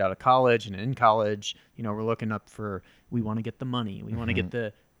 right out of college and in college, we're looking up for, we want to get the money, we want to get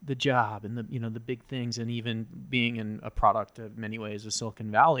the job and the big things, and even being in a product of many ways of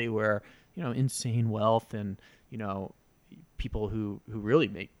Silicon Valley, where, insane wealth and, people who really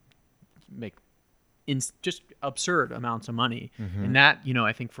make just absurd amounts of money. And that,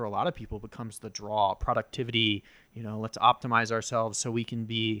 I think for a lot of people becomes the draw. Productivity, let's optimize ourselves so we can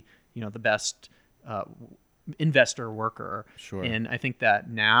be, the best investor worker. Sure. And I think that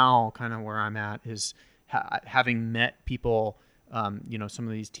now kind of where I'm at is having met people, some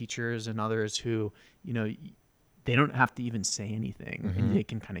of these teachers and others who, they don't have to even say anything, and they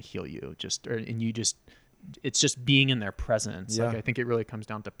can kind of heal you it's just being in their presence. Yeah. Like, I think it really comes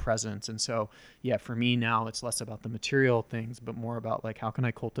down to presence. And so, yeah, for me now, it's less about the material things, but more about like, how can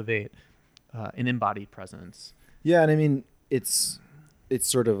I cultivate an embodied presence? Yeah. And I mean, it's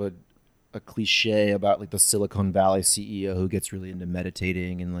sort of a cliche about like the Silicon Valley CEO who gets really into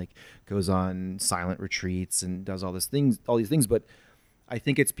meditating and like goes on silent retreats and does all these things. But I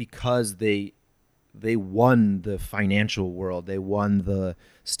think it's because they won the financial world, they won the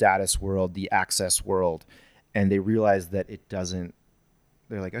status world, the access world, and they realized that it doesn't.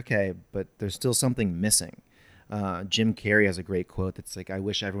 They're like, okay, but there's still something missing. Jim Carrey has a great quote that's like, I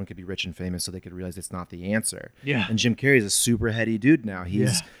wish everyone could be rich and famous so they could realize it's not the answer. Yeah. And Jim Carrey is a super heady dude now.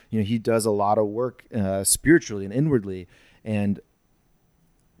 He's, he does a lot of work spiritually and inwardly, and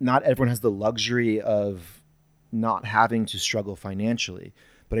not everyone has the luxury of not having to struggle financially.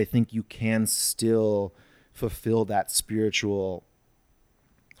 But I think you can still fulfill that spiritual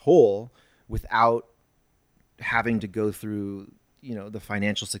hole without having to go through, the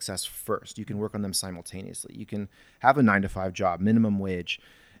financial success first. You can work on them simultaneously. You can have a 9-to-5 job, minimum wage,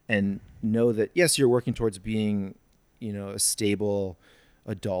 and know that, yes, you're working towards being, a stable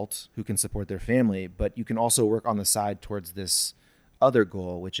adult who can support their family, but you can also work on the side towards this other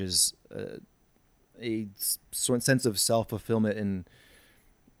goal, which is a sense of self-fulfillment and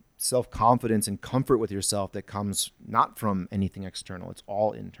self-confidence and comfort with yourself that comes not from anything external. It's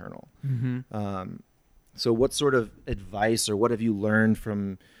all internal. So what sort of advice or what have you learned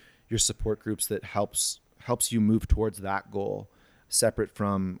from your support groups that helps you move towards that goal, separate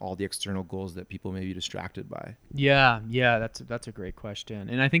from all the external goals that people may be distracted by? Yeah, that's a great question.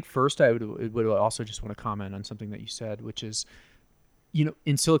 And I think first I would also just want to comment on something that you said, which is,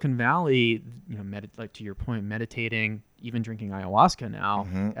 in Silicon Valley, like to your point, meditating, even drinking ayahuasca now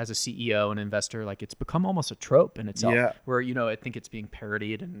as a CEO and investor, like it's become almost a trope in itself. Yeah. Where, I think it's being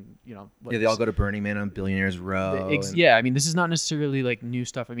parodied and, They all go to Burning Man on Billionaires Row. Yeah. I mean, this is not necessarily like new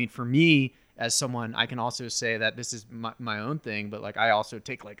stuff. I mean, for me as someone, I can also say that this is my own thing, but like I also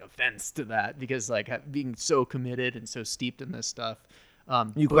take like offense to that because like being so committed and so steeped in this stuff.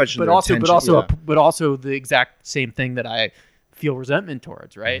 You question but also the exact same thing that I feel resentment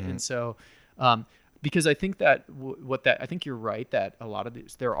towards, right? And so because I think that I think you're right that a lot of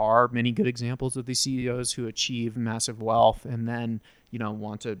these, there are many good examples of these CEOs who achieve massive wealth and then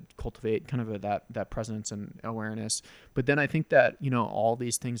want to cultivate kind of that presence and awareness. But then I think that all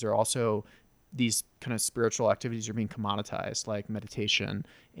these things are also, these kind of spiritual activities are being commoditized, like meditation,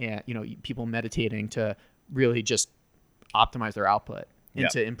 and people meditating to really just optimize their output and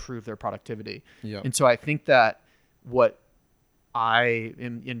to improve their productivity. And so I think that what I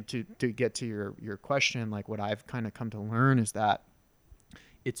am to get to your question, like what I've kind of come to learn is that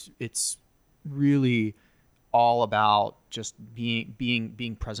it's really all about just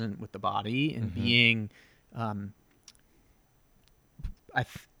being present with the body and being,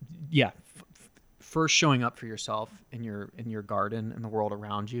 first showing up for yourself in your garden and the world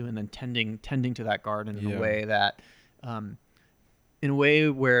around you, and then tending to that garden in a way that, in a way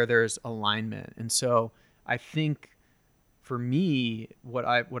where there's alignment. And so I think for me, what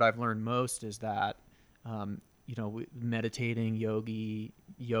I've learned most is that, meditating,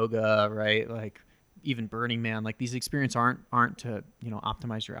 yoga, right? Like even Burning Man, like these experiences aren't to,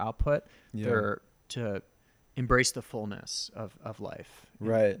 optimize your output. Yeah. They're to embrace the fullness of life.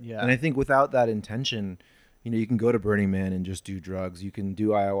 Right. Yeah. And I think without that intention, you can go to Burning Man and just do drugs. You can do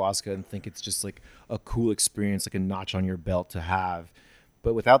ayahuasca and think it's just like a cool experience, like a notch on your belt to have.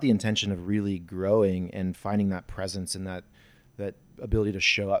 But without the intention of really growing and finding that presence and that ability to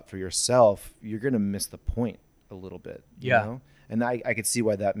show up for yourself, you're going to miss the point a little bit. You know? And I could see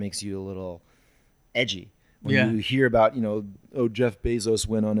why that makes you a little edgy. When you hear about, Jeff Bezos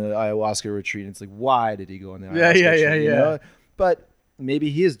went on an ayahuasca retreat, and it's like, why did he go on the ayahuasca retreat? You know? But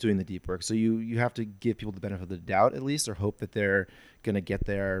maybe he is doing the deep work. So you have to give people the benefit of the doubt at least, or hope that they're going to get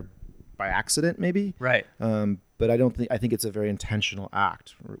there by accident maybe. Right. But I think it's a very intentional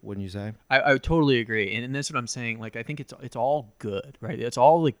act, wouldn't you say? I totally agree. And that's what I'm saying. Like, I think it's all good, right? It's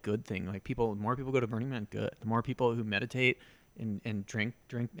all like good thing. Like the more people go to Burning Man, good. The more people who meditate and drink,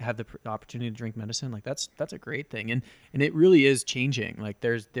 have the opportunity to drink medicine, like that's a great thing. And it really is changing. Like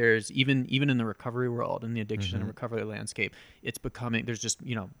there's even in the recovery world, in the addiction and recovery landscape, it's becoming, there's just,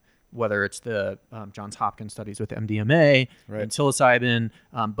 whether it's the Johns Hopkins studies with MDMA and psilocybin,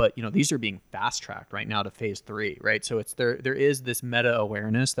 but these are being fast tracked right now to phase 3, right? So there is this meta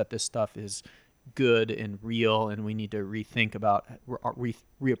awareness that this stuff is good and real, and we need to rethink about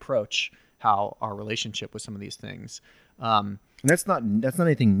reapproach how our relationship with some of these things. And that's not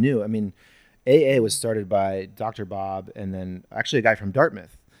anything new. I mean, AA was started by Dr. Bob and then actually a guy from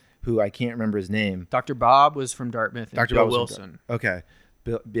Dartmouth, who I can't remember his name. Dr. Bob was from Dartmouth. And Dr. Bill Wilson. Okay.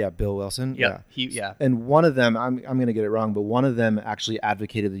 Bill Wilson. Yep. Yeah. And one of them, I'm going to get it wrong, but one of them actually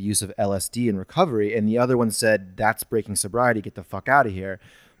advocated the use of LSD in recovery, and the other one said, that's breaking sobriety, get the fuck out of here.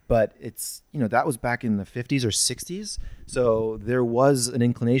 But it's, that was back in the 50s or 60s. So there was an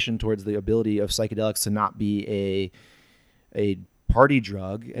inclination towards the ability of psychedelics to not be a party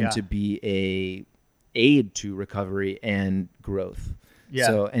drug and to be a aid to recovery and growth. Yeah.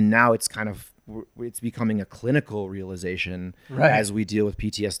 So, and now it's it's becoming a clinical realization as we deal with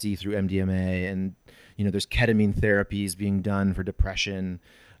PTSD through MDMA, and there's ketamine therapies being done for depression.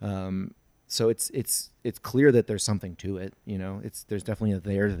 So it's clear that there's something to it. There's definitely a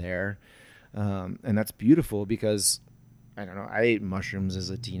there, and that's beautiful because I don't know. I ate mushrooms as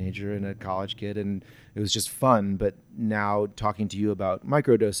a teenager and a college kid, and it was just fun. But now talking to you about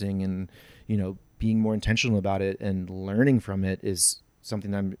microdosing and being more intentional about it and learning from it is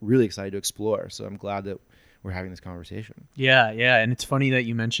something that I'm really excited to explore. So I'm glad that we're having this conversation. Yeah. And it's funny that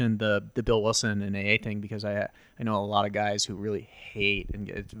you mentioned the Bill Wilson and AA thing, because I know a lot of guys who really hate, and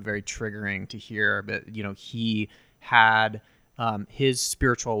it's very triggering to hear, but he had his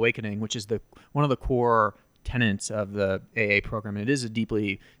spiritual awakening, which is one of the core tenets of the AA program. And it is a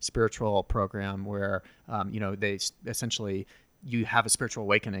deeply spiritual program where, they essentially, you have a spiritual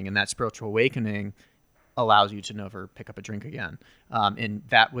awakening, and that spiritual awakening allows you to never pick up a drink again. And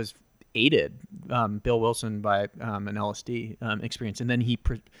that was aided, Bill Wilson, by an LSD experience. And then he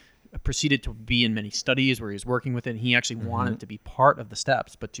proceeded to be in many studies where he was working with it. And he actually wanted to be part of the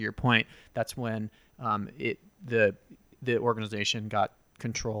steps. But to your point, that's when the organization got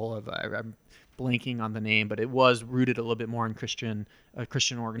control of, I'm blanking on the name, but it was rooted a little bit more in a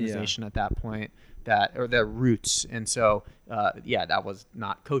Christian organization at that point, or their roots. And so, that was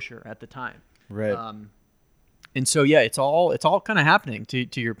not kosher at the time. Right. And so, it's all kind of happening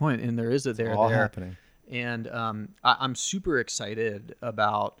to your point, and there is a there. It's all happening. And I'm super excited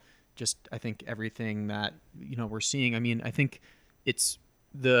about just, I think, everything that we're seeing. I mean, I think it's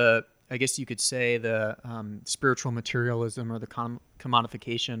I guess you could say the spiritual materialism, or the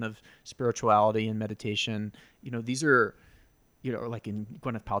commodification of spirituality and meditation. These are, like in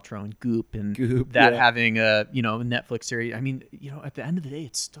Gwyneth Paltrow and Goop, and having a Netflix series. I mean, at the end of the day,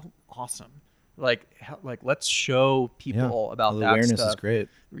 it's still awesome. Like let's show people about that awareness stuff. Awareness is great.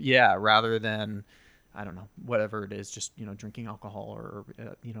 Yeah, rather than, I don't know, whatever it is, just drinking alcohol, or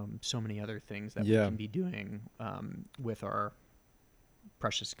so many other things that we can be doing with our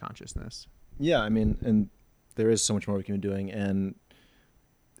precious consciousness. Yeah, I mean, and there is so much more we can be doing, and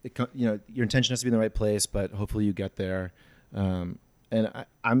your intention has to be in the right place, but hopefully you get there. And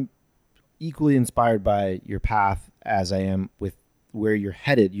I'm equally inspired by your path as I am with where you're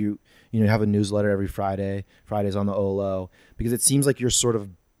headed. You have a newsletter every Fridays on the Olo, because it seems like you're sort of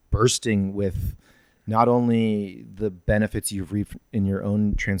bursting with not only the benefits you've reaped in your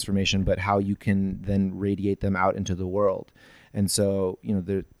own transformation, but how you can then radiate them out into the world. And so,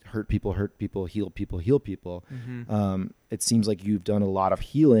 the hurt people, heal people, heal people. It seems like you've done a lot of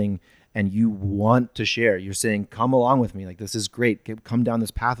healing and you want to share. You're saying, come along with me. Like, this is great. Come down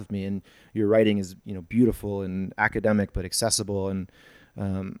this path with me. And your writing is, beautiful and academic, but accessible.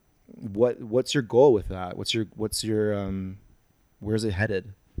 And what's your goal with that? What's your where's it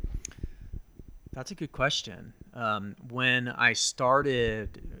headed? That's a good question. When I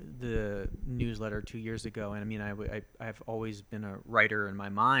started the newsletter 2 years ago, and I mean, I've always been a writer in my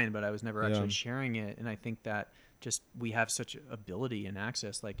mind, but I was never actually sharing it. And I think that just we have such ability and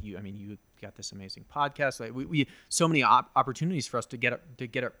access. Like you got this amazing podcast. Like we so many opportunities for us to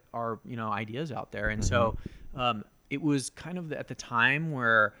get our ideas out there. And so it was kind of at the time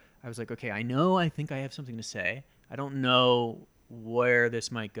where I was like, okay, I think I have something to say. I don't know where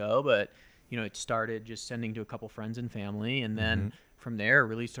this might go, but it started just sending to a couple friends and family, and then from there, it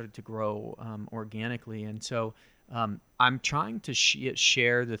really started to grow organically. And so I'm trying to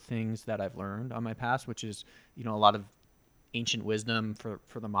share the things that I've learned on my past, which is, a lot of ancient wisdom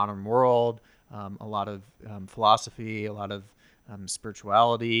for the modern world, a lot of philosophy, a lot of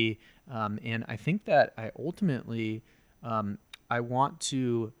spirituality. And I think that I ultimately, I want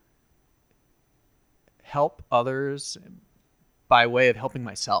to help others by way of helping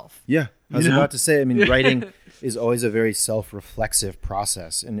myself. Yeah. I was about to say, I mean, writing is always a very self-reflexive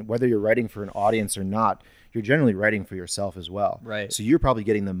process. And whether you're writing for an audience or not, you're generally writing for yourself as well. Right. So you're probably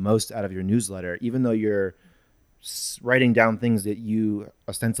getting the most out of your newsletter, even though you're writing down things that you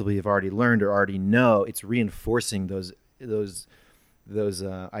ostensibly have already learned or already know. It's reinforcing those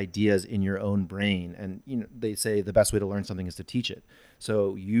ideas in your own brain. And, they say the best way to learn something is to teach it.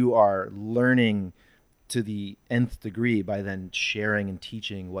 So you are learning to the nth degree by then sharing and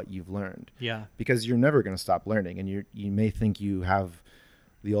teaching what you've learned. Yeah. Because you're never going to stop learning, and you may think you have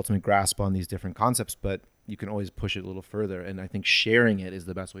the ultimate grasp on these different concepts, but you can always push it a little further. And I think sharing it is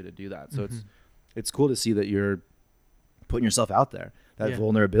the best way to do that. So it's cool to see that you're putting yourself out there, that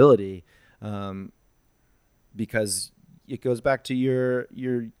vulnerability, because it goes back to your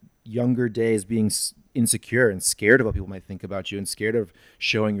younger days being insecure and scared of what people might think about you and scared of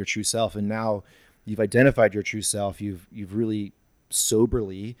showing your true self. And now you've identified your true self. You've really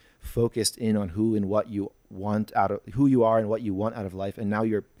soberly focused in on who and what you want who you are and what you want out of life. And now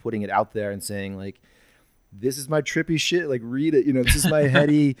you're putting it out there and saying, like, this is my trippy shit. Like, read it. This is my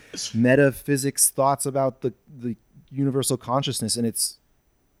heady metaphysics thoughts about the universal consciousness. And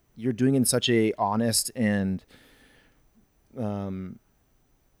you're doing it in such a honest and real,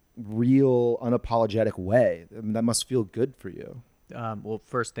 unapologetic way. I mean, that must feel good for you. Well,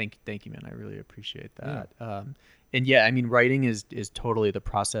 first, thank you, man. I really appreciate that. Yeah. And yeah, I mean, writing is totally the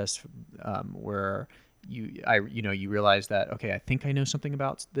process where you realize that, okay, I think I know something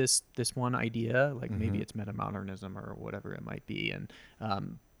about this one idea, like maybe it's metamodernism or whatever it might be, and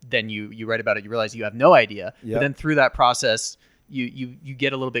then you write about it, you realize you have no idea, but then through that process, you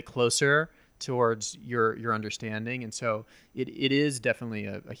get a little bit closer towards your understanding. And so it is definitely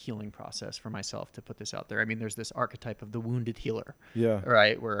a healing process for myself to put this out there. I mean, there's this archetype of the wounded healer,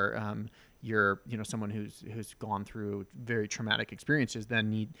 right? Where you're, someone who's gone through very traumatic experiences,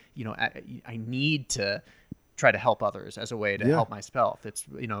 then I need to try to help others as a way to help myself.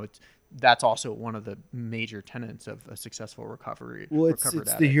 That's also one of the major tenets of a successful recovery. Well,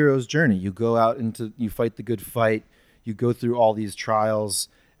 it's the hero's journey. You go out you fight the good fight, you go through all these trials,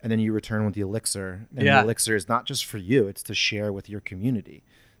 and then you return with the elixir. And the elixir is not just for you, it's to share with your community.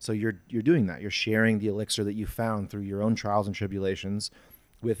 So you're doing that. You're sharing the elixir that you found through your own trials and tribulations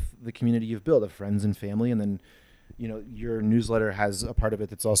with the community you've built of friends and family. And then, your newsletter has a part of it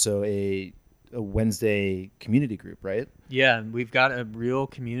that's also a Wednesday community group, right? Yeah, and we've got a real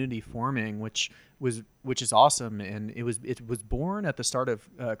community forming, which is awesome. And it was born at the start of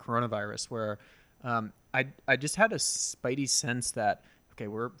coronavirus, where I just had a spidey sense that, okay,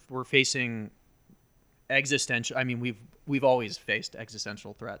 we're facing existential. I mean, we've always faced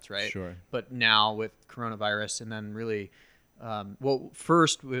existential threats, right? Sure. But now with coronavirus, and then really,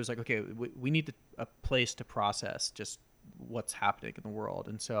 first it was like, okay, we need a place to process just what's happening in the world,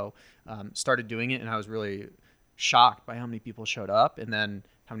 and so started doing it, and I was really shocked by how many people showed up, and then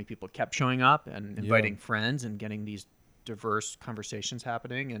how many people kept showing up and inviting friends and getting these diverse conversations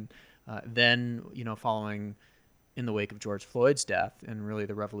happening, and then following in the wake of George Floyd's death and really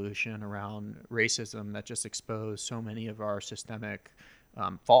the revolution around racism that just exposed so many of our systemic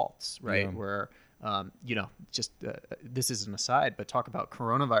faults, right? Where just this is an aside, but talk about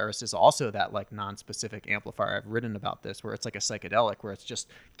coronavirus is also that like non-specific amplifier. I've written about this where it's like a psychedelic, where it's just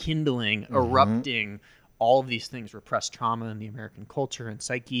kindling, erupting all of these things, repressed trauma in the American culture and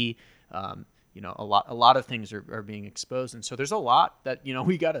psyche. A lot of things are being exposed. And so there's a lot that,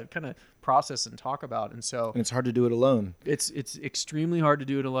 we got to kind of process and talk about. And so and it's hard to do it alone. It's extremely hard to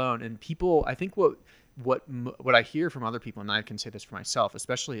do it alone. And people, I think what I hear from other people, and I can say this for myself,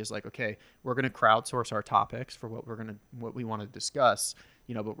 especially, is like, okay, we're going to crowdsource our topics for what we want to discuss,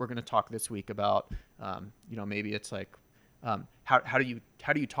 but we're going to talk this week about, maybe it's like, how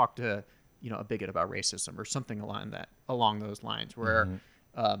do you talk to, a bigot about racism or something along those lines, where,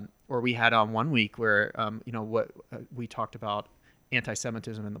 or we had on one week where, we talked about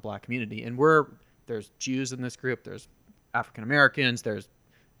anti-Semitism in the Black community, and there's Jews in this group, there's African Americans, there's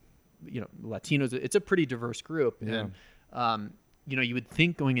Latinos. It's a pretty diverse group. Yeah. And, you would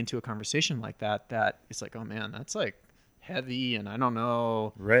think going into a conversation like that it's like, oh man, that's like heavy and I don't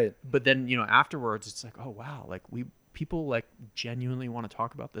know. Right. But then, afterwards it's like, oh wow, like people like genuinely want to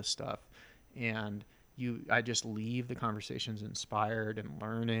talk about this stuff. And I just leave the conversations inspired and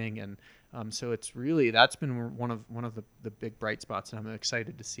learning. And so it's really, that's been one of the big bright spots, and I'm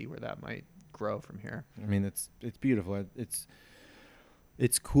excited to see where that might grow from here. I mean, it's beautiful.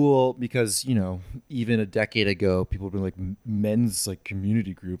 It's cool because, even a decade ago, people would be like, men's like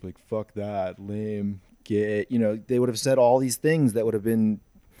community group, like, fuck that, lame, gay. They would have said all these things that would have been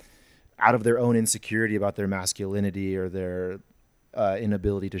out of their own insecurity about their masculinity or their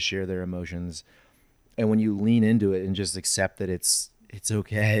inability to share their emotions. And when you lean into it and just accept that it's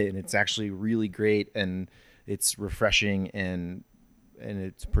okay and it's actually really great and it's refreshing and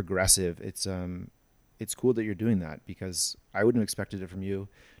it's progressive, it's cool that you're doing that, because I wouldn't have expected it from you,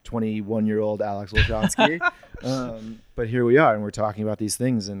 21-year-old Alex Wolschansky. But here we are, and we're talking about these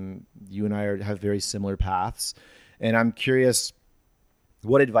things, and you and I have very similar paths. And I'm curious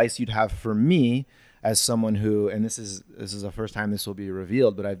what advice you'd have for me as someone who, and this is the first time this will be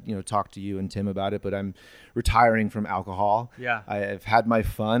revealed, but I've talked to you and Tim about it, but I'm retiring from alcohol. Yeah. I've had my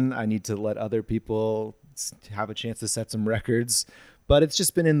fun. I need to let other people have a chance to set some records. But it's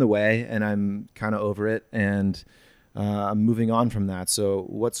just been in the way, and I'm kind of over it, and I'm moving on from that. So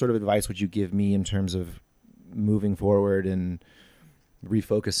what sort of advice would you give me in terms of moving forward and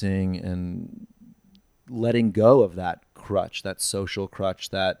refocusing and letting go of that crutch, that social crutch,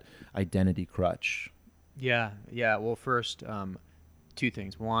 that identity crutch? Yeah. Well, first, two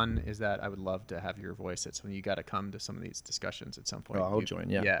things. One is that I would love to have your voice at something. You got to come to some of these discussions at some point. Oh, I'll join.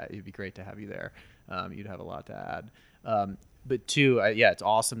 Yeah. Yeah. It'd be great to have you there. You'd have a lot to add. But two, it's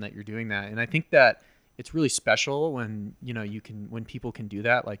awesome that you're doing that. And I think that it's really special when, when people can do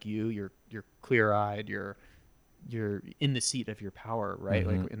that, like you're clear eyed, you're in the seat of your power, right?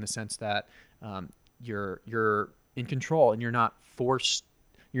 Mm-hmm. Like in the sense that, you're in control and you're not forced.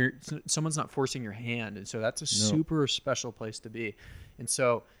 Someone's not forcing your hand. And so that's a super special place to be. And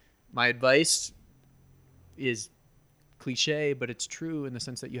so my advice is cliche, but it's true in the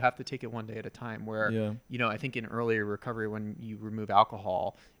sense that you have to take it one day at a time, where, I think in earlier recovery, when you remove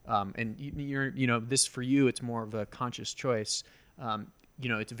alcohol, and you're, this for you, it's more of a conscious choice.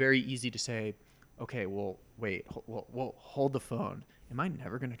 It's very easy to say, okay, well, wait, well, hold the phone. Am I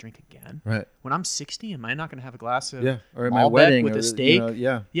never going to drink again? Right. When I'm 60, am I not going to have a glass of or at my wedding with a steak?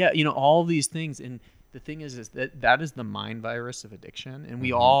 Yeah. All these things. And the thing is that is the mind virus of addiction. And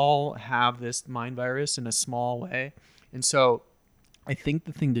we all have this mind virus in a small way. And so I think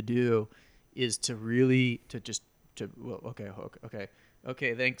the thing to do is to really,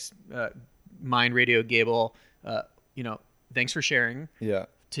 okay. Thanks. Mind Radio Gable. Thanks for sharing. Yeah.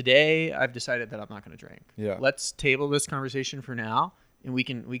 Today I've decided that I'm not going to drink. Yeah. Let's table this conversation for now, and we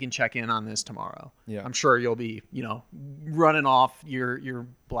can check in on this tomorrow. Yeah. I'm sure you'll be, running off, you're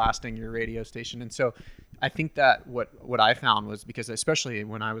blasting your radio station. And so I think that what I found was, because especially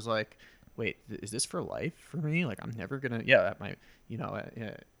when I was like, wait, is this for life for me? Like, I'm never going to,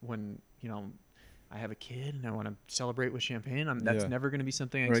 when, I have a kid and I want to celebrate with champagne, that's never going to be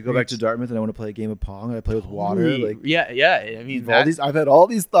something I go back to Dartmouth and I want to play a game of Pong. I play with water. I mean, I've had all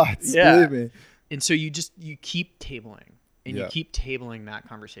these thoughts. Yeah. Believe me. And so you keep tabling and you keep tabling that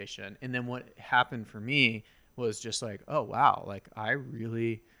conversation. And then what happened for me was just like, oh wow, like I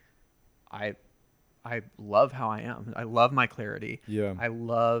love how I am. I love my clarity. Yeah. I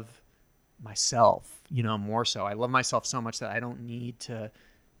love myself, more so. I love myself so much that I don't need to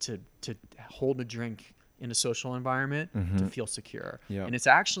hold a drink in a social environment to feel secure. Yeah. And it's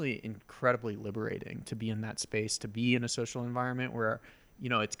actually incredibly liberating to be in that space, to be in a social environment where,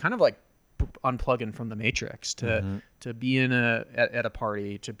 it's kind of like unplugging from the matrix, to be at a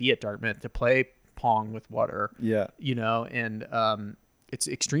party, to be at Dartmouth, to play pong with water. Yeah. And it's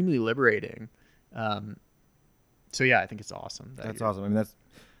extremely liberating. So yeah, I think it's awesome. That's awesome. I mean, that's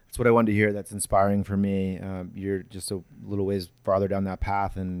what I wanted to hear. That's inspiring for me. You're just a little ways farther down that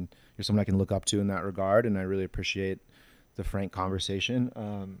path, and you're someone I can look up to in that regard. And I really appreciate the frank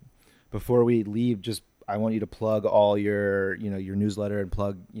conversation. Before we leave, I want you to plug all your newsletter and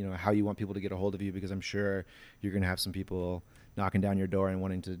plug, how you want people to get a hold of you, because I'm sure you're going to have some people knocking down your door and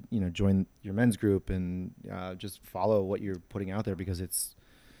wanting to, join your men's group and just follow what you're putting out there, because it's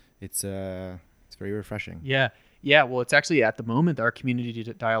very refreshing. Yeah. Yeah, well, it's actually at the moment our community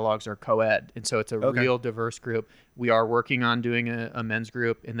dialogues are co-ed, and so it's a real diverse group. We are working on doing a men's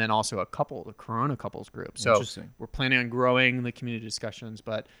group, and then also the Corona couples group. So we're planning on growing the community discussions,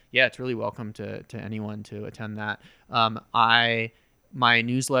 but yeah, it's really welcome to anyone to attend that. My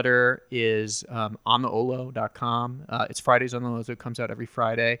newsletter is ontheolo.com. It's Fridays on the Olo, so it comes out every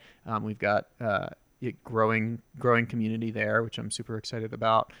Friday. We've got growing community there, which I'm super excited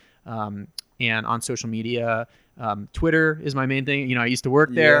about. And on social media, Twitter is my main thing. I used to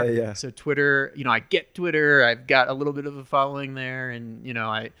work there. Yeah. So Twitter, I get Twitter. I've got a little bit of a following there, and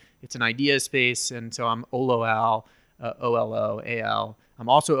it's an idea space. And so I'm OLOAL, OLOAL. I'm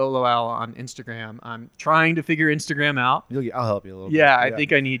also OLOAL on Instagram. I'm trying to figure Instagram out. I'll help you a little bit. Yeah, I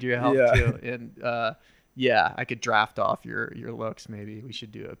think I need your help too. And I could draft off your looks. Maybe we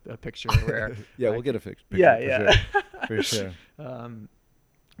should do a picture where. We'll get a picture. Yeah. For sure.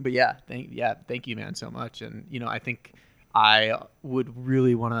 But thank you, man, so much. And I think I would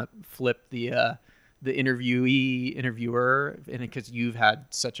really want to flip the interviewer, and because you've had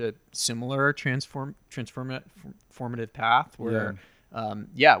such a similar transformative path where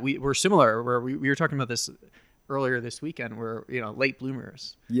we're similar, where we were talking about this earlier this weekend, where late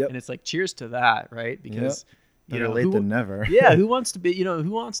bloomers. Yep. And it's like, cheers to that, right? Because better late than never. Who wants to be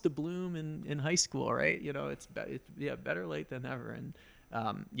who wants to bloom in high school, right? It's better late than never. And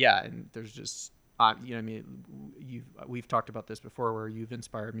and there's just we've talked about this before, where you've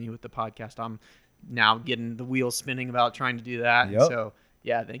inspired me with the podcast. I'm now getting the wheels spinning about trying to do that. Yep. So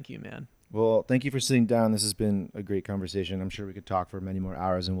thank you, man. Well, thank you for sitting down. This has been a great conversation. I'm sure we could talk for many more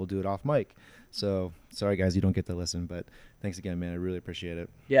hours, and we'll do it off mic. So sorry guys, you don't get to listen, but thanks again, man. I really appreciate it.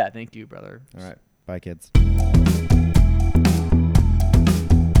 Yeah, thank you, brother. All right, bye, kids.